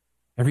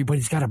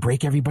everybody's got to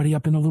break everybody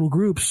up into little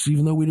groups,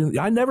 even though we didn't.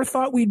 I never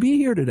thought we'd be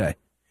here today.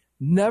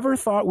 Never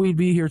thought we'd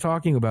be here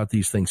talking about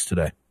these things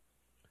today.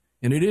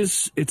 And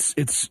it's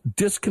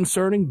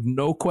disconcerting,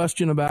 no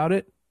question about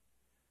it,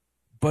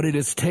 but it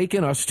has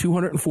taken us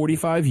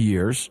 245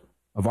 years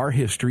of our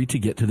history to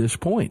get to this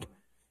point.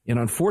 And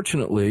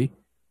unfortunately,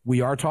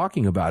 we are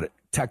talking about it.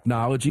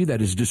 Technology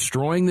that is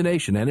destroying the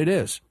nation, and it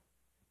is.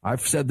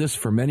 I've said this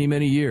for many,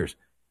 many years.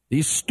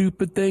 These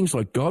stupid things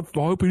like, God, I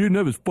hope he didn't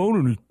have his phone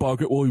in his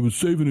pocket while he was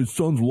saving his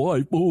son's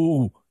life.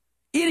 Oh,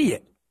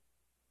 idiot.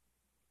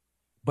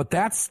 But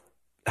that's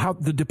how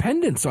the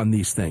dependence on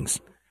these things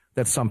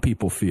that some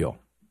people feel.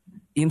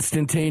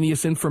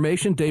 Instantaneous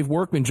information. Dave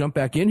Workman, jump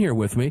back in here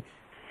with me.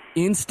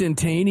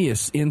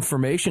 Instantaneous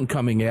information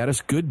coming at us,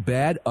 good,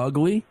 bad,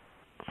 ugly,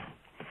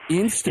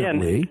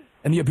 instantly.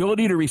 And the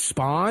ability to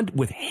respond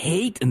with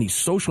hate in these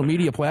social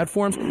media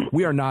platforms.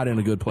 We are not in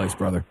a good place,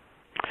 brother.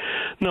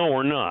 No,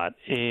 we're not.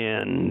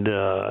 And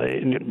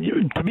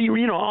to be,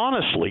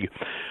 honestly,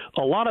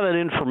 a lot of that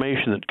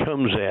information that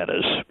comes at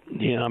us,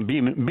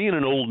 being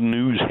an old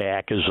news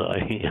hack as I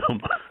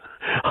am,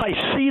 I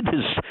see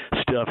this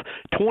stuff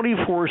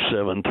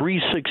 24/7,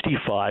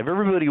 365.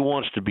 Everybody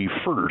wants to be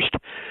first.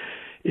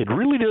 It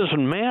really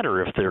doesn't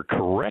matter if they're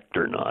correct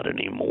or not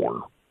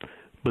anymore.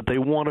 But they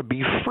want to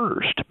be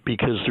first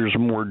because there's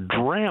more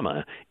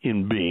drama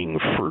in being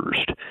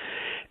first.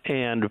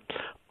 And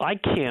in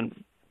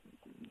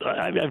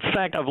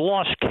fact, I've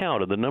lost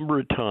count of the number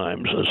of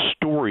times a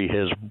story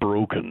has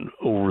broken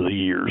over the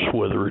years,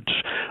 whether it's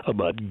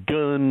about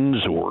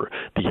guns or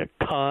the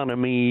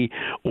economy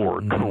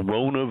or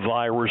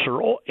coronavirus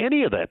or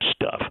any of that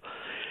stuff,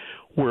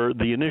 where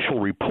the initial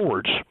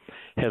reports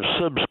have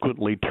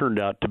subsequently turned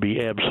out to be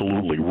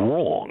absolutely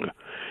wrong.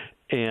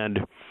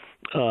 And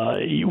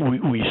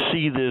we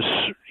see this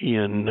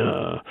in,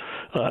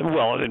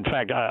 in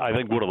fact, I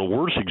think one of the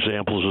worst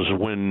examples is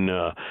when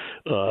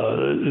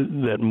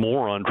that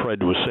moron tried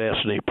to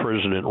assassinate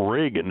President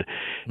Reagan,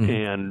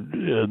 and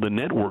the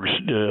networks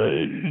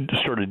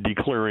started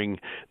declaring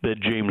that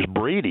James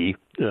Brady,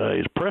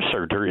 his press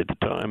secretary at the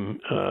time,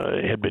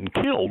 had been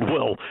killed.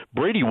 Well,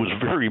 Brady was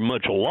very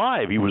much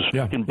alive. He was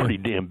in pretty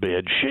damn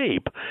bad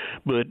shape.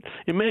 But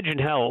imagine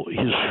how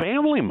his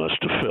family must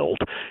have felt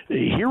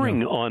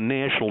hearing on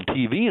national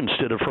TV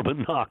instead of from a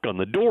knock on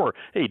the door,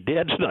 "Hey,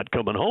 Dad's not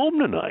coming home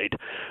tonight."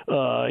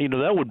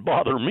 That would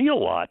bother me a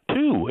lot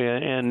too.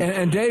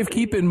 And Dave,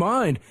 keep in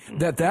mind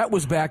that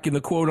was back in the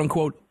quote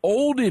unquote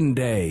olden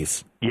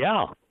days.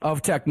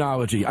 Of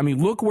technology. I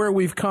mean, look where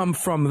we've come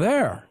from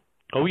there.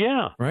 Oh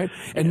yeah, right.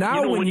 And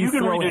now when you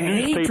can throw read a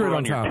newspaper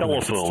on your top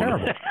telephone,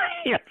 of this,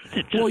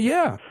 it's terrible. Well,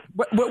 yeah,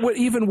 but what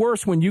even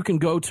worse when you can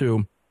go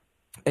to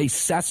a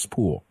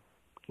cesspool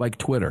like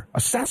Twitter, a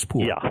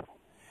cesspool,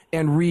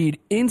 and read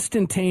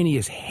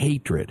instantaneous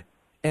hatred,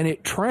 and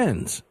it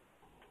trends,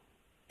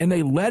 and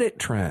they let it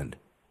trend.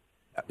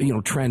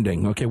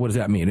 Trending. Okay, what does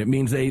that mean? It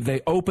means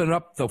they open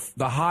up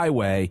the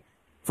highway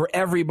for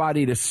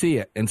everybody to see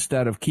it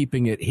instead of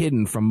keeping it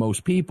hidden from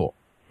most people.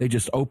 They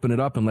just open it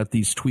up and let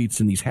these tweets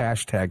and these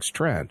hashtags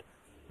trend,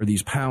 or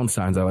these pound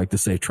signs, I like to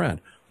say,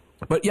 trend.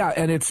 But yeah,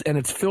 and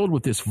it's filled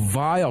with this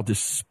vile,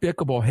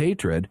 despicable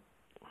hatred,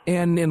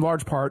 and in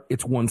large part,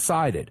 it's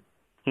one-sided.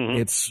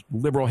 It's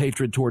liberal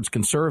hatred towards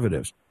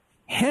conservatives.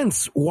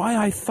 Hence, why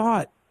I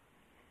thought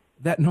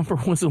that number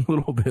was a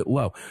little bit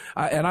low.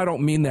 And I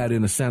don't mean that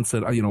in a sense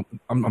that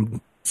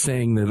I'm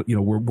saying that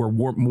we're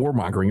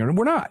warmongering, and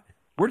we're not.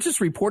 We're just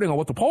reporting on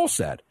what the poll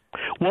said.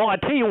 Well, I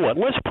tell you what,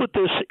 let's put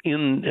this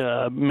in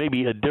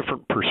maybe a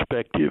different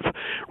perspective.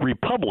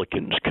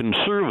 Republicans,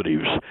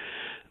 conservatives,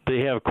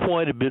 they have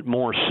quite a bit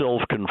more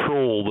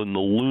self-control than the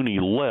loony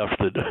left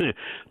that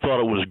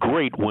thought it was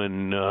great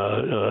when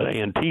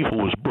Antifa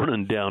was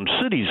burning down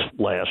cities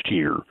last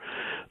year.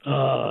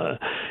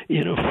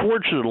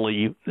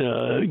 Fortunately,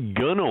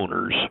 gun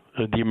owners,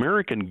 the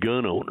American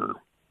gun owner,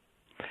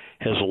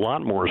 has a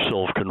lot more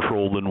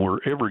self-control than we're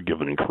ever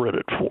given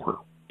credit for.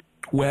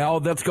 Well,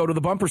 let's go to the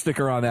bumper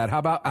sticker on that. How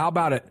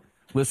about it,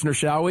 listener,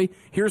 shall we?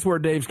 Here's where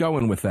Dave's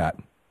going with that.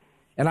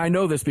 And I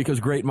know this because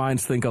great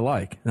minds think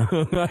alike.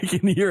 I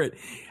can hear it.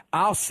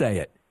 I'll say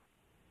it.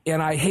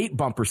 And I hate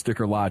bumper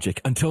sticker logic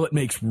until it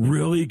makes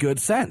really good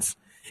sense.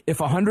 If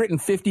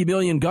 150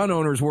 million gun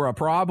owners were a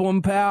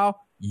problem,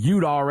 pal,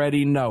 you'd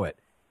already know it.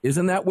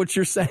 Isn't that what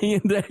you're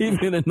saying,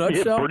 Dave, in a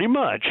nutshell? Yeah, pretty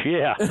much,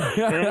 yeah.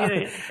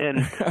 and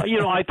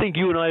I think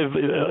you and I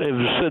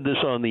have said this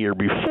on the air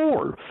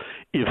before.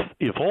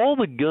 If all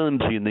the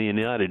guns in the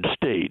United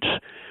States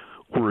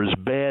were as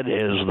bad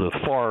as the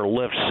far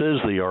left says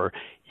they are,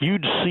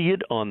 you'd see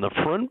it on the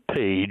front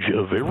page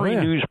of every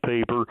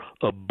newspaper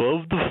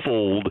above the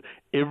fold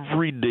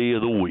every day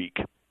of the week.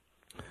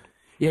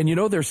 Yeah,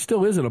 and there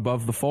still isn't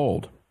above the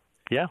fold.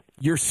 Yeah.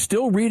 You're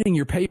still reading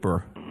your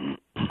paper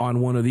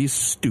on one of these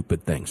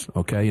stupid things,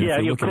 okay?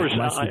 And of course,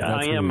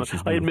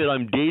 I admit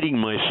I'm dating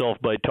myself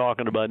by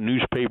talking about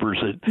newspapers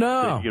that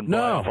you can buy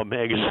off a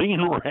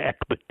magazine rack.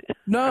 But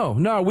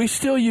No, we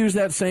still use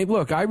that same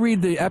look. I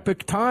read the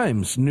Epic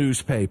Times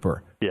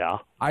newspaper. Yeah.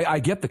 I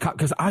get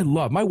because I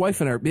love, my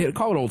wife and I,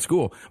 call it old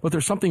school, but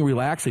there's something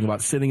relaxing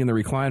about sitting in the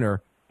recliner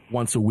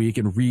once a week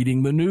and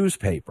reading the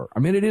newspaper. I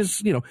mean, it is,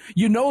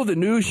 the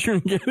news you're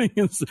getting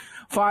is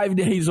 5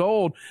 days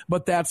old,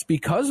 but that's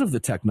because of the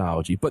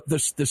technology. But the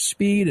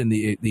speed and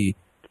the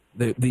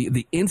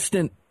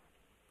instant,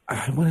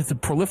 the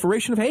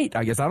proliferation of hate,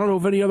 I guess, I don't know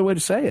of any other way to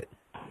say it,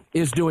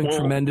 is doing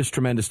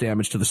tremendous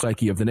damage to the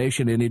psyche of the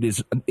nation, and it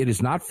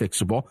is not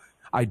fixable.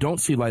 I don't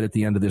see light at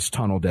the end of this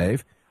tunnel,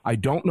 Dave. I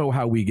don't know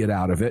how we get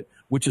out of it,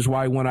 which is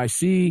why when I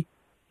see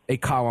a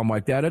column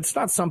like that, it's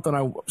not something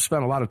I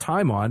spent a lot of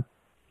time on.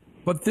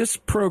 But this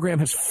program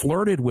has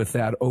flirted with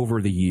that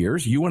over the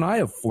years. You and I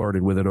have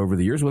flirted with it over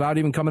the years without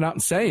even coming out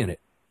and saying it.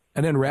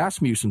 And then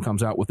Rasmussen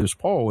comes out with this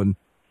poll and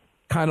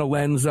kind of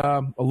lends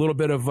a little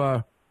bit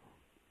of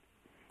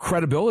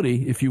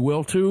credibility, if you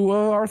will, to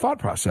our thought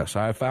process.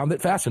 I found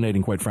it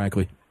fascinating, quite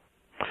frankly.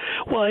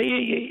 Well,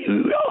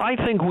 I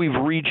think we've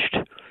reached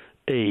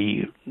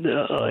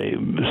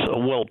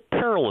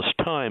perilous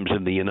times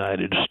in the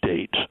United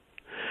States.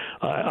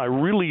 I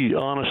really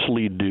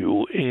honestly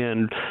do,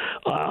 and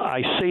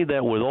I say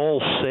that with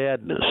all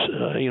sadness.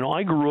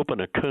 I grew up in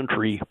a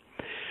country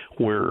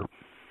where,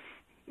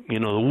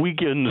 the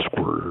weekends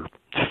were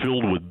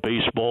filled with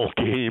baseball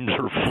games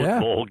or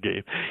football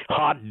games,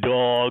 hot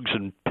dogs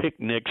and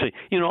picnics,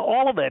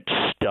 all of that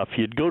stuff.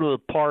 You'd go to the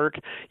park,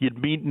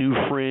 you'd meet new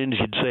friends,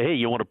 you'd say, hey,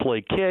 you want to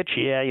play catch?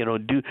 Yeah,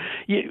 and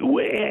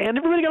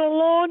everybody got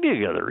along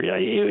together.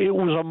 It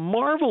was a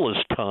marvelous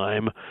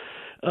time.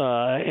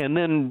 And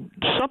then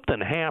something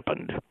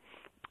happened,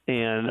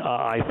 and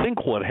I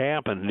think what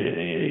happened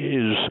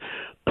is,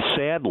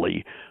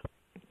 sadly,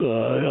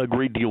 a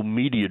great deal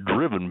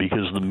media-driven,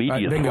 because the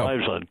media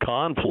thrives on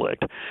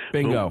conflict.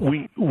 Bingo. So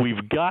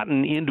we've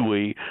gotten into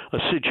a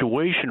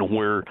situation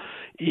where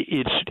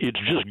it's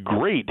just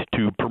great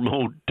to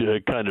promote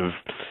kind of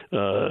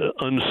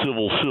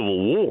uncivil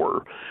civil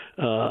war,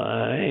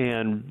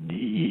 and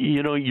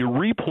you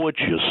reap what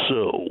you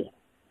sow.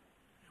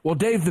 Well,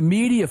 Dave, the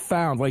media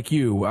found, like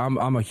you,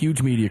 I'm a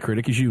huge media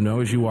critic, as you know,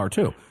 as you are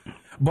too.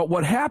 But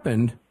what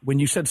happened when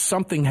you said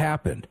something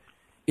happened,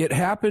 it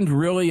happened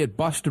really, it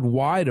busted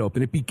wide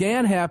open. It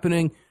began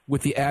happening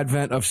with the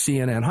advent of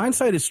CNN.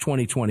 Hindsight is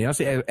 20/20. I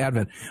say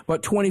advent,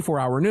 but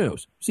 24-hour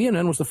news.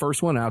 CNN was the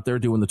first one out there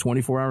doing the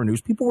 24-hour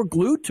news. People were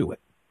glued to it.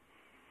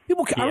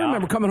 I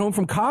remember coming home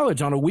from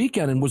college on a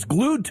weekend and was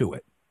glued to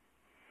it.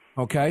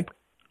 Okay?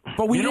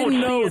 But we didn't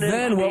know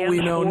then what we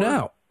know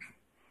now.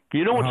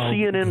 You know what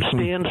CNN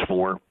stands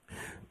for?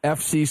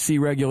 FCC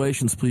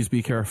regulations. Please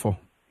be careful.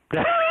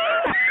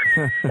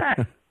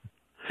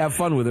 Have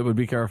fun with it, but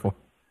be careful.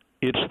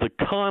 It's the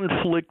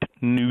Conflict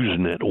News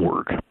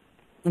Network.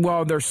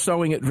 Well, they're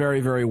sewing it very,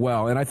 very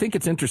well. And I think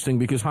it's interesting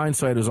because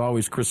hindsight is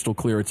always crystal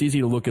clear. It's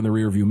easy to look in the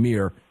rearview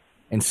mirror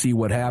and see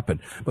what happened.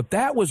 But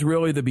that was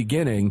really the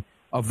beginning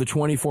of the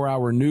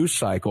 24-hour news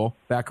cycle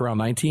back around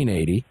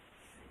 1980.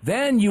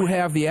 Then you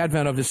have the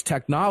advent of this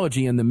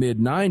technology in the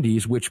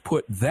mid-'90s, which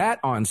put that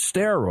on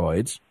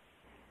steroids.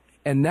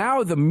 And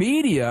now the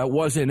media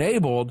was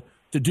enabled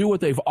to do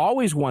what they've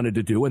always wanted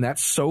to do, and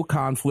that's sow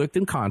conflict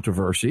and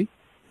controversy,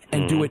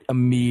 and do it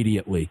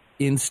immediately,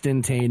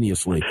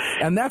 instantaneously.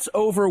 And that's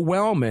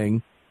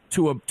overwhelming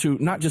to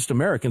not just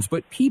Americans,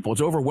 but people.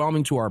 It's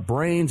overwhelming to our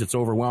brains. It's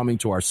overwhelming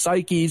to our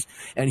psyches.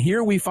 And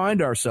here we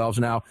find ourselves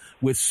now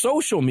with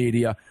social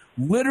media,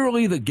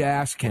 literally the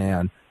gas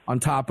can on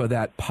top of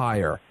that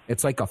pyre.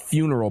 It's like a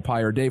funeral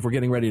pyre. Dave, we're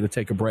getting ready to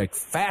take a break.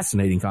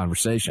 Fascinating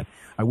conversation.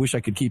 I wish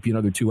I could keep you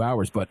another 2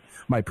 hours, but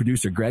my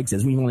producer, Greg,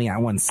 says we only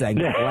got one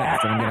segment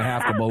left, and I'm going to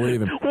have to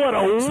believe him. What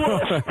a wuss!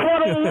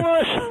 What a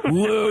wuss!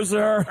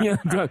 Loser!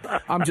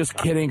 I'm just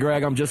kidding,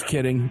 Greg. I'm just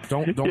kidding.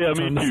 Don't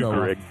turn the show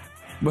Greg.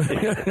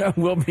 But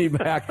we'll be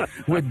back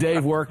with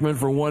Dave Workman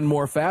for one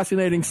more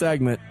fascinating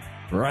segment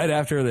right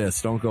after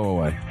this. Don't go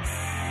away.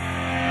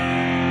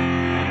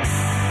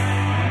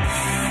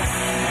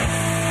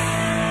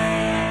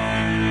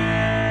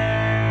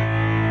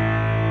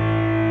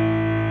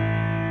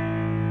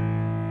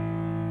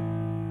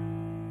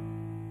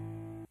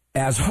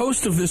 As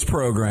host of this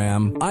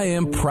program, I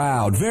am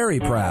proud, very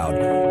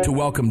proud, to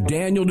welcome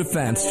Daniel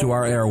Defense to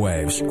our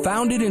airwaves.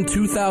 Founded in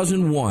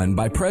 2001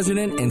 by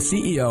President and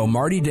CEO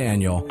Marty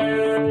Daniel,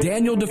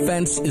 Daniel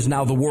Defense is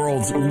now the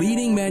world's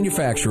leading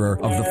manufacturer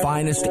of the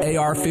finest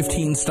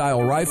AR-15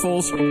 style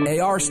rifles,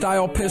 AR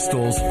style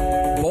pistols,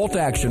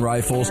 bolt-action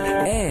rifles,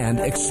 and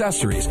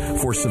accessories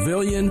for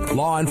civilian,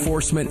 law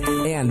enforcement,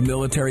 and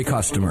military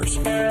customers.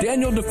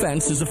 Daniel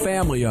Defense is a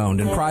family-owned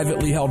and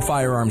privately held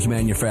firearms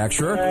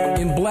manufacturer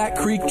in Black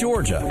Creek,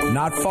 Georgia,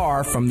 not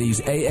far from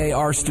these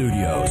AAR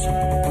studios.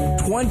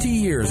 20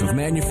 years of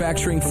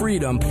manufacturing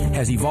freedom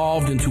has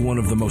evolved into one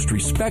of the most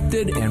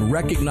respected and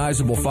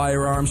recognizable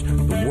firearms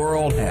the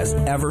world has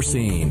ever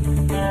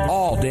seen.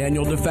 All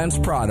Daniel Defense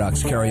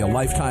products carry a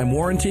lifetime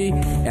warranty,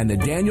 and the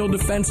Daniel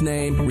Defense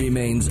name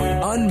remains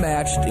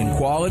unmatched in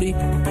quality,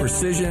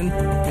 precision,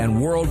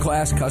 and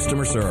world-class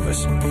customer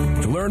service.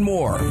 To learn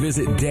more,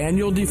 visit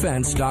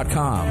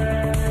DanielDefense.com.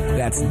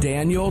 That's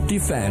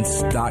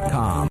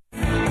DanielDefense.com.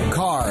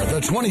 Car, the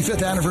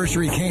 25th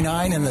anniversary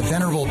K9 and the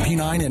venerable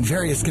P9 in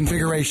various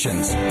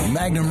configurations.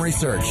 Magnum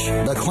Research,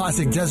 the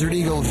classic Desert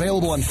Eagle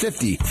available in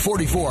 50,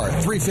 44,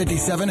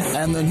 357,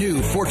 and the new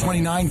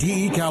 429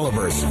 DE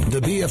calibers. The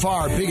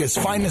BFR biggest,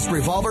 finest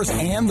revolvers,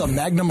 and the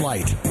Magnum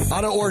Light.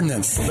 Auto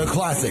Ordnance, the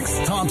classics.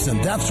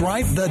 Thompson, that's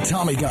right, the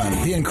Tommy gun,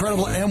 the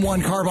incredible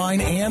M1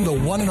 carbine, and the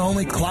one and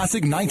only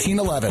classic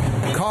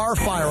 1911. Car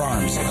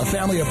Firearms, a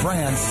family of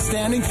brands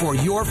standing for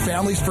your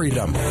family's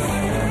freedom.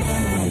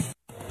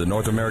 The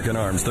North American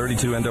Arms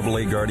 32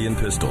 NAA Guardian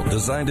pistol,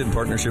 designed in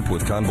partnership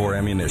with Conbor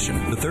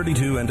Ammunition. The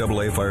 32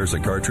 NAA fires a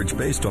cartridge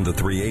based on the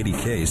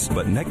 .380 case,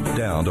 but necked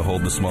down to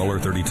hold the smaller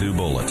 .32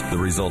 bullet. The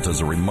result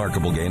is a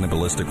remarkable gain in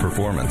ballistic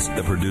performance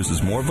that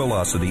produces more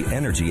velocity,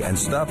 energy, and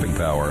stopping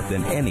power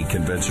than any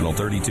conventional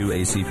 .32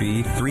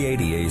 ACP,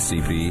 .380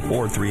 ACP,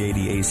 or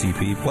 .380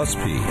 ACP plus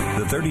P.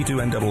 The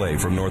 32 NAA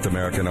from North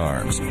American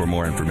Arms. For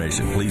more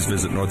information, please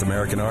visit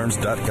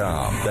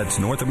NorthAmericanArms.com. That's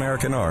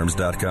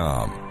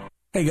NorthAmericanArms.com.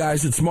 Hey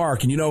guys, it's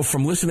Mark, and you know,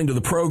 from listening to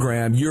the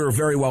program, you're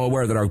very well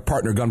aware that our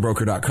partner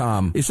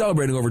GunBroker.com is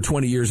celebrating over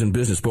 20 years in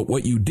business, but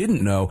what you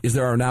didn't know is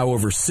there are now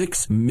over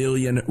 6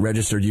 million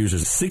registered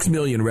users. 6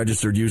 million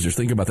registered users.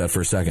 Think about that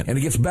for a second. And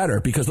it gets better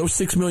because those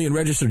 6 million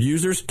registered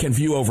users can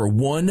view over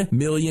 1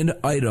 million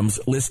items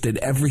listed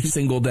every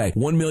single day.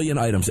 1 million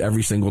items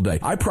every single day.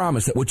 I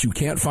promise that what you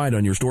can't find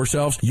on your store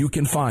shelves, you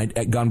can find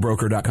at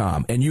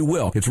GunBroker.com, and you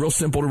will. It's real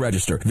simple to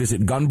register.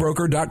 Visit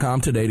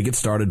GunBroker.com today to get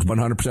started.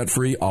 100%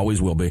 free,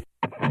 always will be.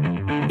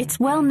 It's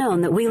well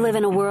known that we live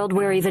in a world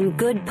where even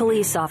good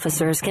police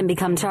officers can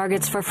become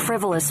targets for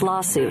frivolous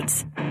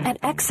lawsuits. At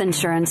X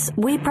Insurance,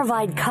 we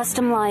provide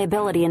custom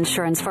liability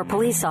insurance for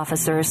police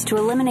officers to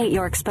eliminate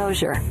your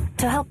exposure,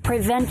 to help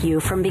prevent you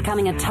from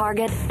becoming a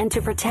target, and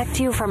to protect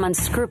you from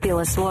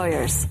unscrupulous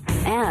lawyers.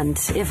 And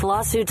if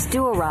lawsuits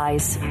do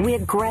arise, we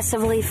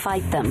aggressively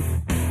fight them.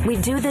 We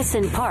do this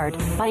in part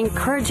by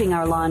encouraging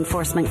our law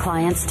enforcement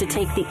clients to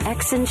take the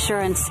X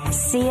Insurance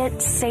See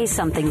It, Say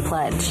Something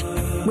pledge.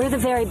 We're the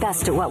very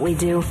best at what we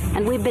do,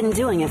 and we've been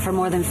doing it for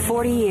more than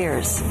 40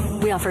 years.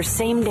 We offer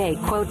same-day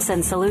quotes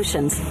and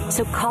solutions,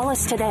 so call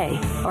us today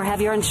or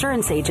have your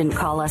insurance agent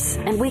call us,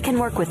 and we can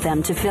work with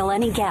them to fill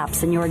any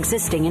gaps in your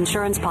existing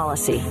insurance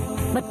policy.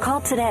 But call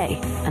today,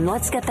 and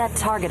let's get that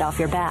target off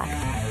your back.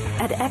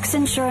 At X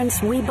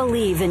Insurance, we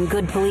believe in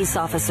good police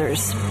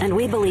officers, and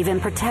we believe in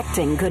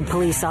protecting good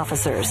police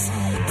officers.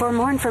 For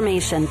more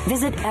information,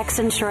 visit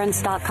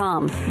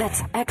xinsurance.com.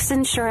 That's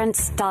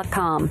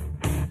xinsurance.com.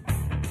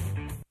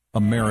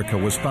 America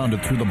was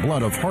founded through the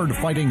blood of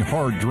hard-fighting,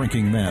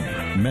 hard-drinking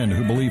men. Men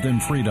who believed in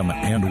freedom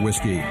and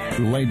whiskey,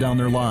 who laid down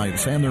their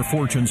lives and their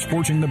fortunes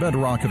forging the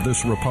bedrock of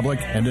this republic,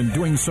 and in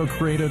doing so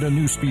created a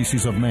new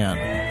species of man,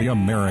 the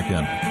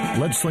American.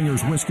 Lead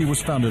Slingers Whiskey was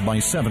founded by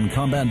 7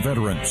 combat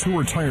veterans who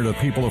were tired of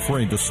people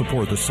afraid to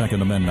support the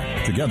Second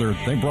Amendment. Together,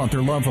 they brought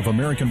their love of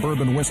American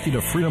bourbon whiskey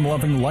to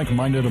freedom-loving,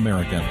 like-minded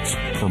Americans.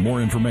 For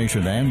more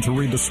information and to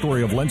read the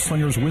story of Lead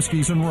Slingers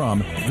Whiskeys and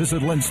Rum,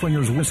 visit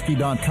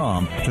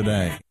leadslingerswhiskey.com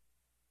today.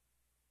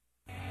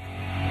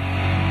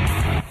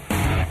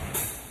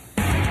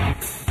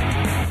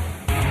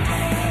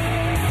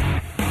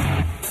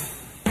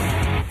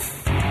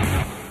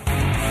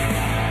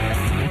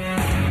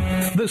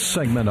 This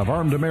segment of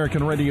Armed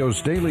American Radio's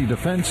Daily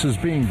Defense is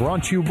being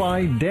brought to you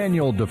by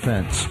Daniel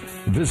Defense.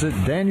 Visit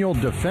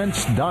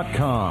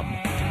DanielDefense.com.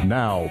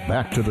 Now,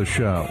 back to the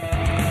show.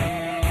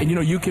 And, you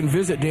know, you can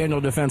visit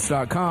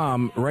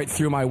DanielDefense.com right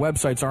through my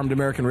websites, Armed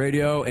American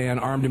Radio and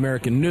Armed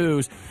American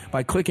News,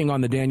 by clicking on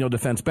the Daniel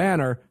Defense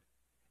banner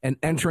and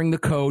entering the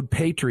code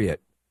PATRIOT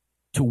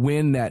to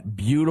win that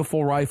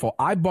beautiful rifle.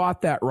 I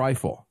bought that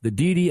rifle, the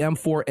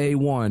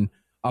DD-M4A1,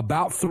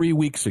 about 3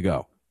 weeks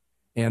ago.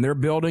 And they're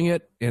building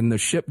it, and the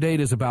ship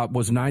date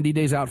was 90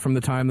 days out from the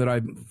time that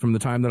I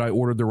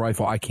ordered the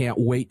rifle. I can't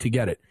wait to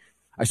get it.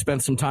 I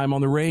spent some time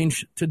on the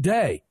range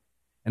today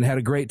and had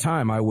a great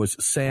time. I was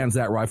sans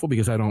that rifle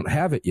because I don't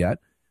have it yet,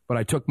 but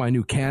I took my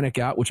new Canic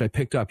out, which I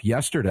picked up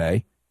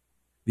yesterday,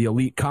 the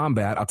Elite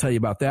Combat. I'll tell you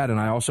about that. And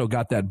I also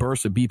got that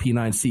Bursa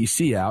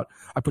BP9CC out.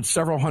 I put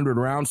several hundred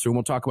rounds through, and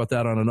we'll talk about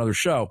that on another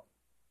show.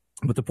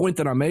 But the point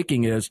that I'm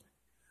making is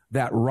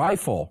that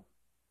rifle.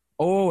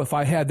 Oh, if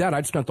I had that,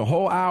 I'd spent the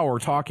whole hour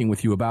talking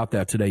with you about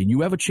that today. And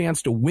you have a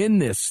chance to win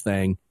this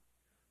thing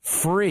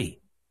free.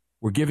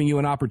 We're giving you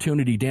an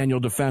opportunity. Daniel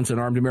Defense and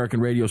Armed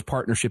American Radio's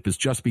partnership is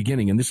just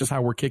beginning, and this is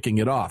how we're kicking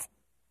it off.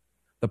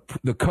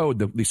 The code,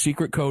 the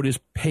secret code is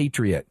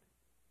PATRIOT.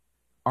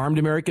 Armed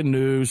American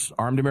News,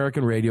 Armed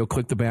American Radio,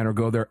 click the banner,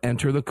 go there,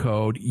 enter the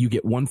code. You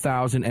get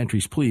 1,000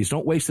 entries. Please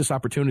don't waste this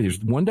opportunity.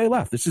 There's one day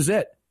left. This is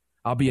it.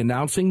 I'll be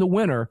announcing the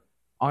winner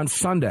on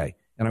Sunday.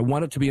 And I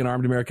want it to be an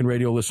Armed American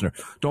Radio listener.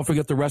 Don't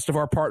forget the rest of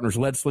our partners,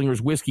 Lead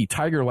Slingers Whiskey,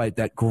 Tiger Light,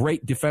 that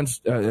great defense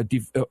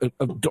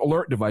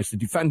alert device, the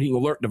defending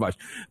alert device,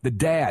 the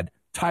DAD,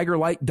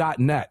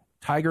 tigerlight.net,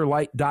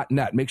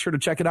 tigerlight.net. Make sure to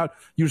check it out.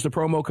 Use the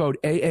promo code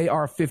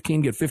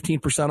AAR15, get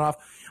 15% off.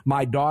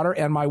 My daughter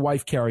and my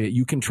wife carry it.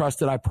 You can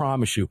trust it, I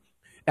promise you.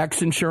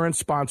 X Insurance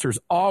sponsors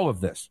all of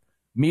this.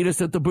 Meet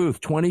us at the booth,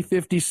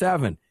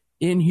 2057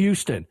 in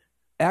Houston.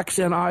 X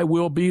and I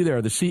will be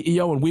there, the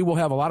CEO, and we will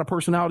have a lot of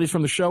personalities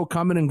from the show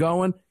coming and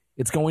going.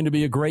 It's going to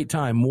be a great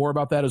time. More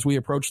about that as we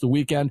approach the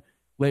weekend,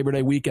 Labor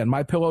Day weekend.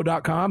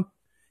 MyPillow.com,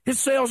 his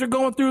sales are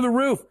going through the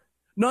roof.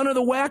 None of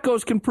the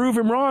wackos can prove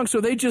him wrong, so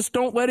they just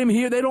don't let him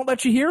hear. They don't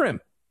let you hear him.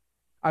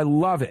 I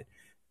love it.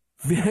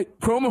 The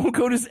promo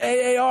code is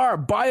AAR.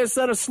 Buy a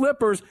set of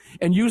slippers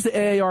and use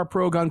the AAR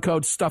Pro Gun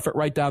code. Stuff it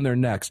right down their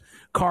necks.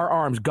 Car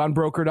Arms,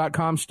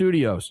 GunBroker.com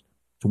Studios.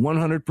 It's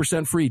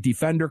 100% free.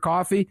 Defender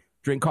Coffee.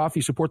 Drink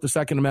coffee, support the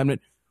Second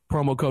Amendment.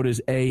 Promo code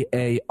is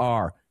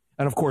AAR.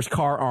 And, of course,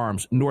 Car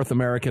Arms, North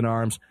American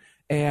Arms,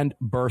 and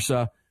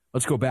Bursa.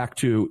 Let's go back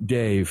to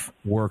Dave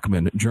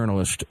Workman,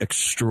 journalist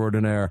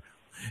extraordinaire.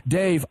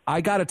 Dave,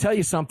 I got to tell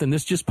you something.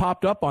 This just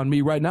popped up on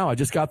me right now. I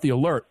just got the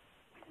alert.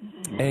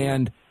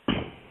 And,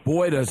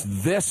 boy,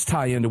 does this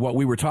tie into what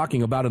we were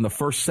talking about in the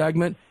first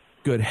segment.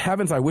 Good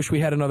heavens, I wish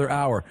we had another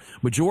hour.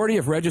 Majority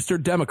of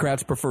registered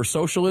Democrats prefer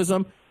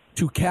socialism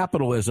to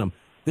capitalism.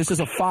 This is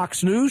a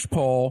Fox News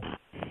poll.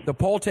 The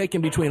poll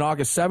taken between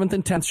August 7th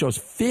and 10th shows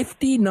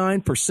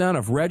 59%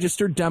 of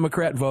registered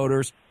Democrat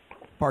voters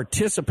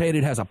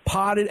participated, had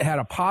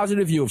a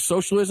positive view of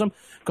socialism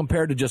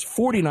compared to just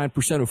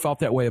 49% who felt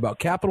that way about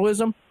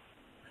capitalism.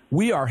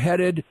 We are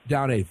headed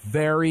down a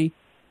very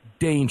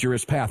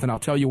dangerous path, and I'll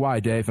tell you why,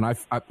 Dave. And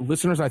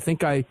listeners, I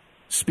think I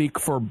speak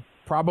for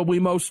probably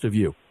most of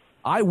you.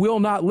 I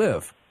will not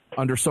live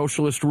under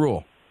socialist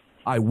rule.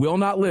 I will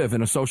not live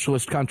in a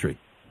socialist country.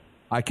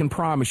 I can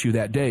promise you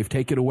that. Dave,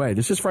 take it away.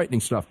 This is frightening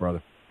stuff,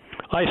 brother.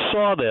 I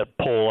saw that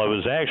poll. I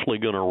was actually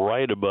going to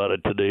write about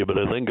it today, but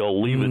I think I'll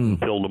leave it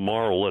until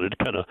tomorrow, let it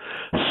kind of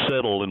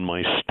settle in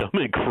my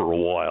stomach for a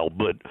while.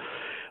 But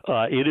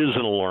it is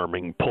an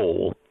alarming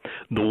poll.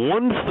 The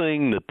one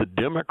thing that the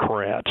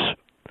Democrats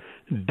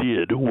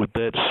did with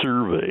that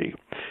survey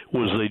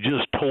was they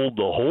just told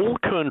the whole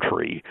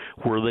country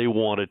where they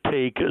want to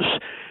take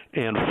us.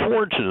 And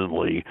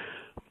fortunately,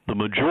 the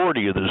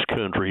majority of this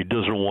country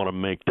doesn't want to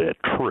make that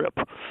trip.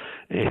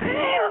 And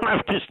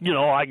I'm just,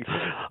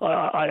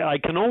 I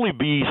can only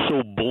be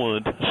so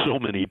blunt so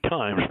many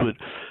times, but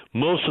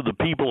most of the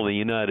people in the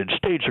United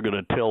States are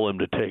going to tell them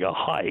to take a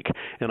hike,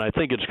 and I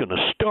think it's going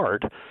to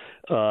start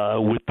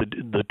with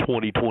the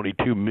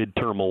 2022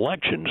 midterm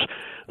elections.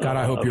 God,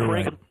 I hope you're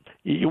right.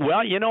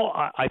 Well,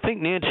 I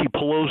think Nancy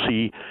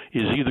Pelosi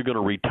is either going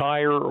to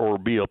retire or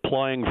be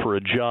applying for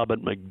a job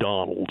at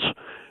McDonald's.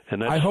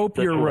 And I hope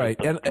you're right.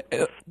 And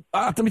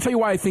let me tell you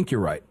why I think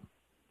you're right.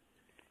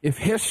 If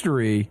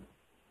history,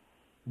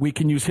 we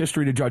can use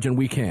history to judge, and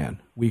we can.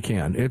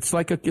 It's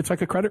like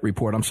a credit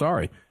report. I'm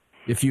sorry.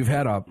 If you've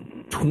had a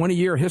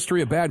 20-year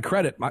history of bad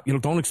credit,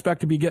 don't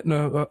expect to be getting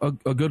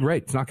a good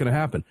rate. It's not going to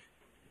happen.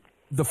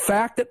 The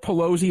fact that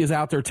Pelosi is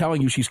out there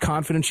telling you she's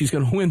confident she's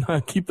going to win,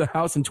 keep the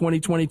House in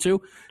 2022,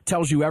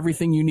 tells you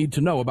everything you need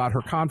to know about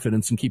her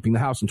confidence in keeping the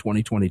House in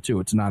 2022.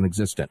 It's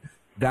non-existent.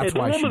 That's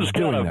why she's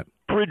doing it.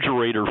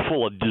 Refrigerator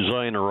full of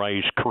designer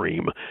ice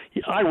cream.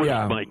 I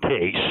rest my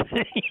case.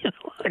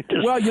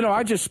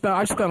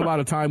 I spent a lot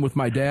of time with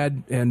my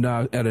dad and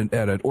at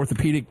an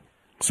orthopedic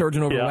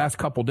surgeon over the last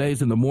couple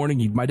days in the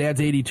morning. My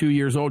dad's 82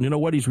 years old. And you know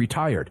what? He's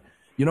retired.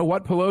 You know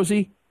what,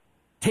 Pelosi?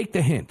 Take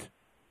the hint.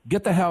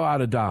 Get the hell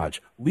out of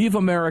Dodge. Leave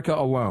America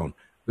alone.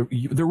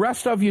 The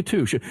rest of you,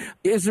 too.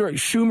 Is there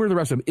Schumer, the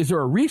rest of them? Is there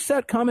a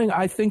reset coming?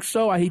 I think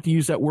so. I hate to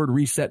use that word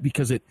reset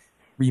because it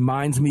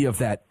reminds me of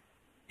that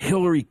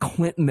Hillary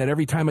Clinton that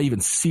every time I even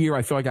see her,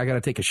 I feel like I got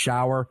to take a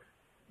shower.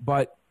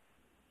 But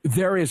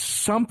there is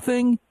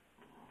something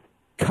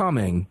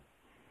coming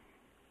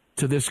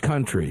to this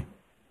country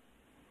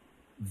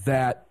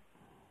that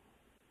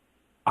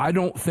I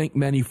don't think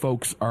many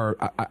folks are.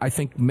 I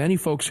think many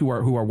folks who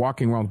are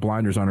walking around with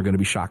blinders on are going to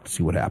be shocked to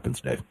see what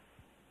happens, Dave.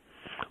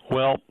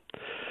 Well,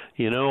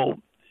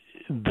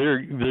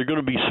 they're going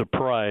to be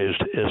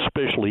surprised,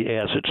 especially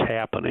as it's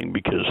happening,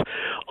 because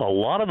a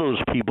lot of those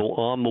people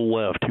on the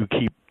left who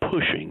keep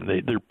pushing,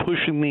 they're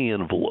pushing the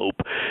envelope.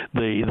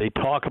 They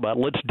talk about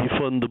let's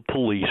defund the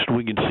police.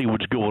 We can see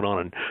what's going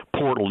on in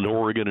Portland,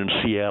 Oregon, and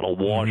Seattle,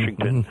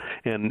 Washington,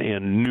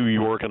 and New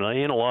York, and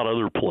a lot of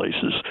other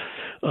places.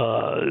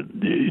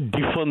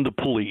 Defund the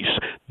police.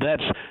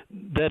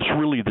 That's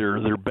really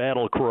their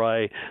battle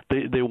cry.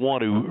 They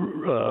want to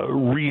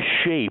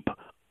reshape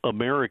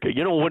America.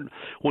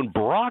 When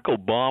Barack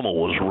Obama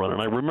was running,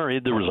 I remember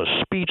there was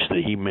a speech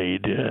that he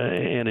made,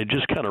 and it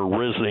just kind of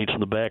resonates in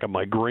the back of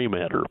my gray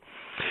matter.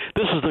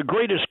 This is the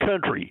greatest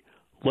country.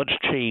 Let's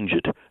change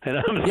it.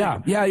 And yeah.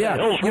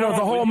 The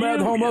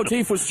whole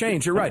motif was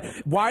change. You're right.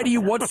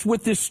 What's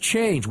with this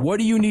change? What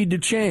do you need to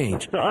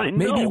change?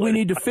 Maybe we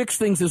need to fix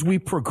things as we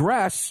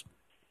progress.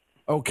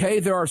 Okay,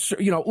 there are,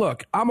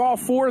 look, I'm all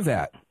for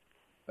that.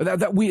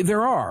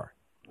 There are.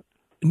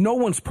 No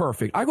one's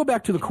perfect. I go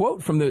back to the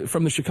quote from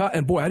the Chicago,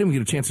 and boy, I didn't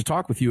get a chance to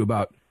talk with you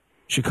about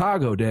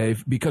Chicago,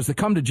 Dave, because the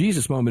come to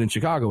Jesus moment in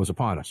Chicago is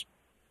upon us.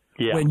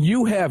 Yeah. When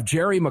you have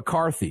Jerry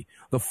McCarthy,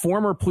 the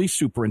former police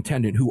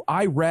superintendent who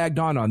I ragged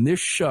on this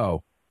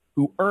show,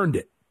 who earned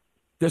it,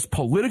 this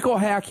political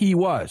hack he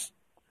was,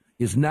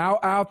 is now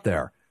out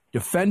there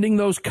defending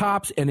those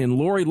cops, and in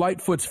Lori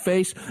Lightfoot's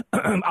face,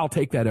 I'll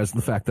take that as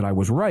the fact that I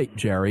was right,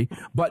 Jerry,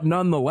 but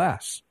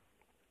nonetheless,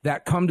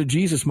 that come to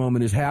Jesus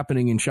moment is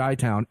happening in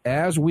Chi-Town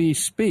as we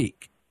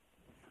speak.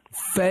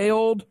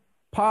 Failed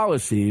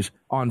policies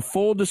on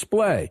full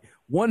display.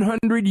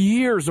 100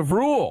 years of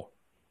rule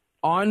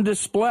on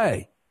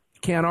display.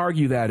 Can't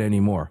argue that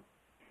anymore.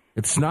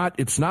 It's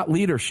not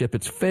leadership,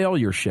 it's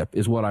failureship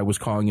is what I was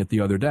calling it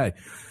the other day.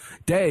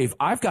 Dave,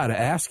 I've got to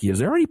ask you, is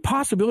there any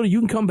possibility you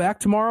can come back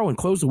tomorrow and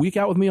close the week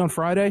out with me on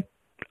Friday?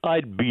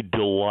 I'd be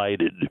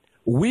delighted.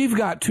 We've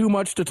got too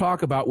much to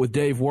talk about with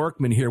Dave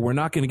Workman here. We're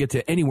not going to get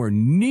to anywhere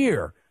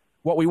near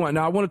what we want.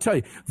 Now, I want to tell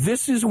you,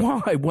 this is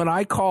why when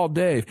I call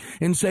Dave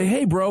and say,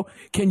 hey, bro,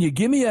 can you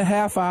give me a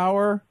half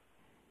hour?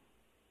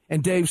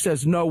 And Dave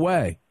says, no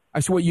way. I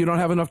said, well, you don't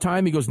have enough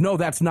time? He goes, no,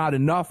 that's not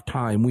enough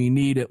time. We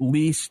need at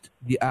least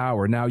the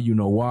hour. Now you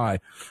know why.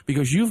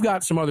 Because you've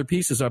got some other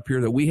pieces up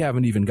here that we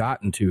haven't even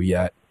gotten to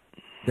yet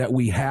that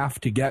we have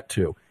to get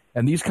to.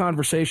 And these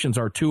conversations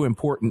are too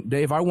important.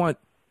 Dave, I want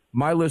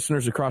my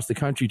listeners across the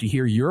country to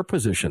hear your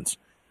positions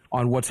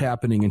on what's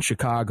happening in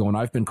Chicago. And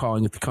I've been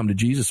calling it the come to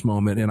Jesus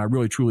moment, and I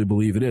really truly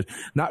believe it is,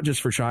 not just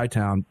for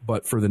Chi-Town,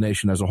 but for the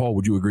nation as a whole.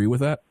 Would you agree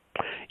with that?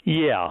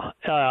 Yeah,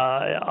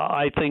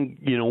 I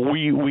think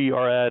we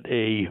are at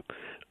a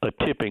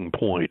tipping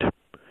point,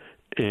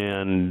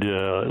 and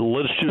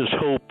let's just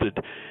hope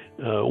that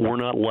we're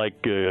not like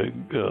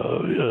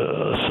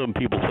some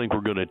people think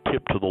we're going to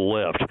tip to the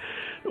left.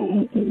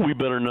 We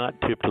better not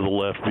tip to the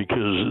left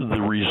because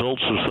the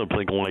results of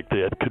something like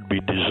that could be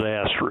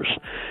disastrous.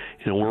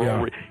 Here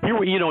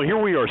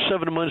we are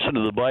 7 months into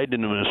the Biden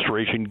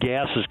administration.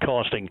 Gas is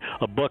costing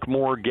 $1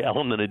 more a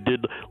gallon than it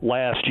did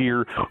last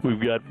year.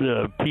 We've got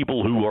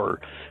people who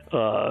are,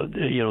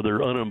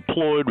 they're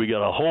unemployed. We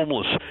got a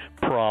homeless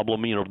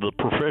problem. The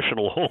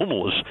professional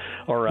homeless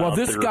are out there. Well,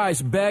 this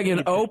guy's begging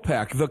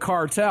OPEC, the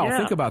cartel. Yeah.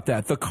 Think about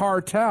that. The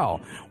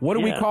cartel. What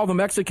do we call the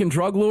Mexican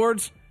drug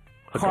lords?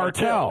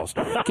 Cartels.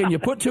 Can you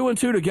put two and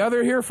two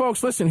together here,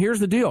 folks? Listen, here's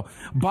the deal.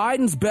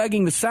 Biden's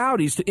begging the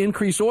Saudis to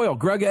increase oil.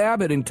 Greg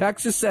Abbott in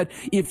Texas said,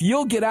 if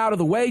you'll get out of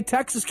the way,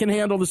 Texas can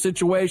handle the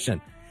situation.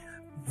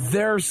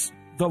 The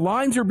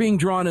lines are being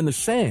drawn in the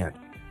sand,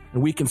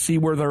 and we can see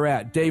where they're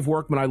at. Dave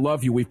Workman, I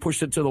love you. We've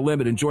pushed it to the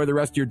limit. Enjoy the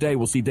rest of your day.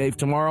 We'll see Dave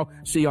tomorrow.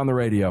 See you on the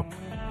radio.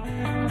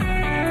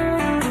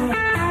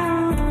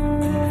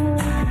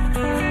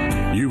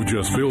 You've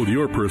just filled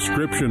your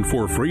prescription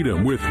for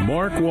freedom with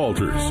Mark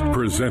Walters,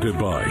 presented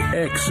by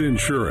X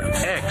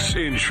Insurance. X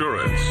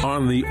Insurance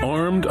on the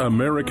Armed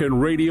American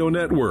Radio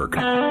Network.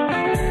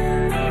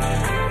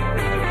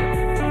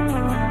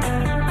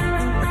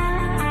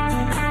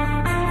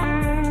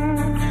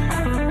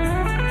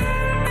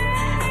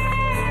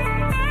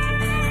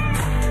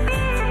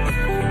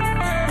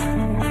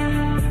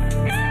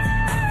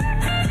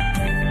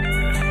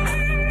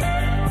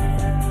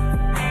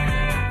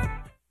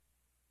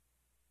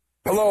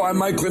 Hello, I'm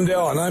Mike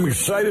Lindell, and I'm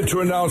excited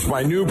to announce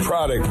my new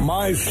product,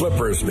 My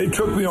Slippers. They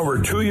took me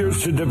over 2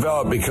 years to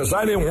develop because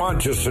I didn't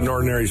want just an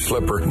ordinary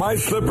slipper. My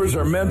slippers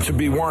are meant to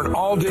be worn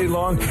all day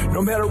long,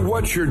 no matter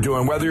what you're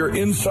doing, whether you're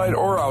inside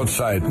or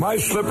outside. My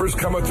slippers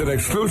come with an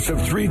exclusive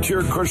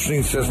 3-tier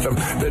cushioning system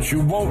that you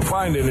won't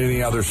find in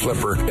any other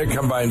slipper. It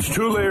combines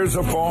 2 layers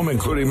of foam,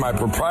 including my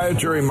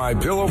proprietary My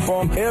Pillow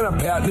foam and a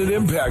patented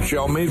impact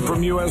gel made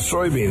from U.S.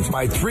 soybeans.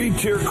 My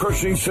 3-tier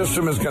cushioning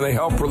system is going to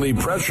help relieve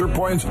pressure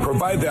points,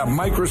 provide that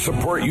micro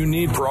support you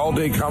need for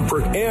all-day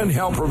comfort, and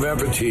help prevent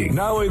fatigue.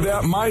 Not only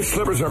that, my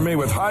slippers are made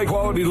with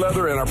high-quality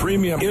leather and a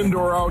premium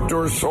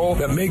indoor-outdoor sole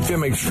that make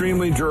them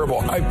extremely durable.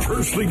 I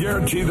personally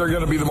guarantee they're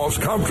going to be the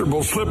most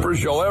comfortable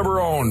slippers you'll ever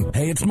own.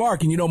 Hey, it's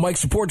Mark, and Mike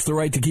supports the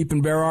right to keep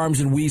and bear arms,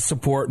 and we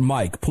support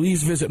Mike.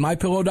 Please visit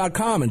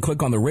mypillow.com and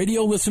click on the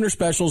radio listener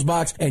specials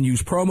box and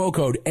use promo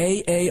code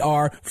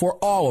AAR for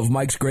all of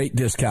Mike's great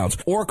discounts.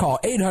 Or call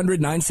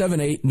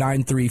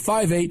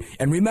 800-978-9358,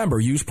 and remember,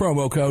 use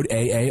promo code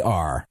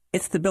AAR.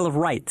 It's the Bill of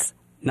Rights,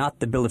 not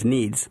the Bill of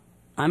Needs.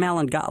 I'm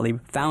Alan Gottlieb,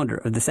 founder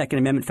of the Second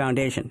Amendment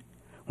Foundation.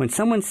 When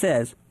someone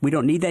says we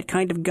don't need that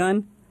kind of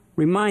gun,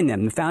 remind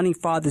them the Founding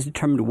Fathers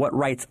determined what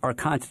rights our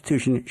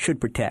Constitution should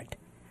protect.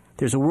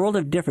 There's a world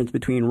of difference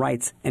between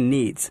rights and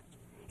needs.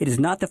 It is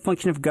not the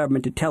function of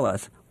government to tell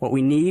us what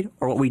we need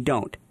or what we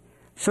don't.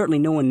 Certainly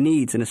no one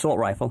needs an assault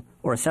rifle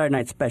or a Saturday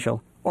night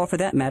special, or for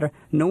that matter,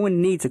 no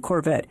one needs a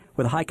Corvette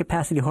with a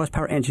high-capacity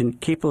horsepower engine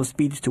capable of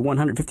speeds to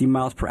 150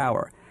 miles per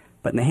hour.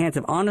 But in the hands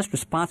of honest,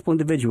 responsible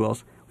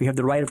individuals, we have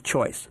the right of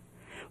choice.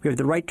 We have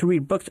the right to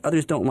read books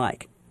others don't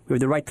like. We have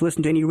the right to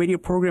listen to any radio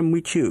program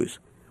we choose.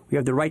 We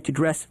have the right to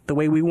dress the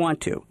way we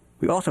want to.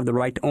 We also have the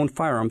right to own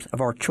firearms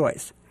of our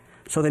choice.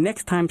 So the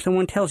next time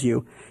someone tells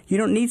you, you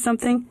don't need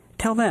something,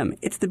 tell them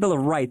it's the Bill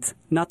of Rights,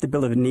 not the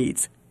Bill of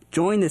Needs.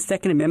 Join the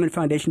Second Amendment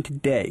Foundation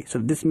today so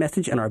that this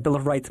message and our Bill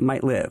of Rights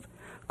might live.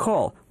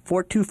 Call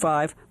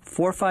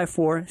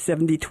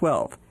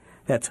 425-454-7012.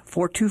 That's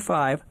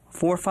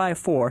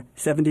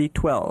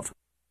 425-454-7012.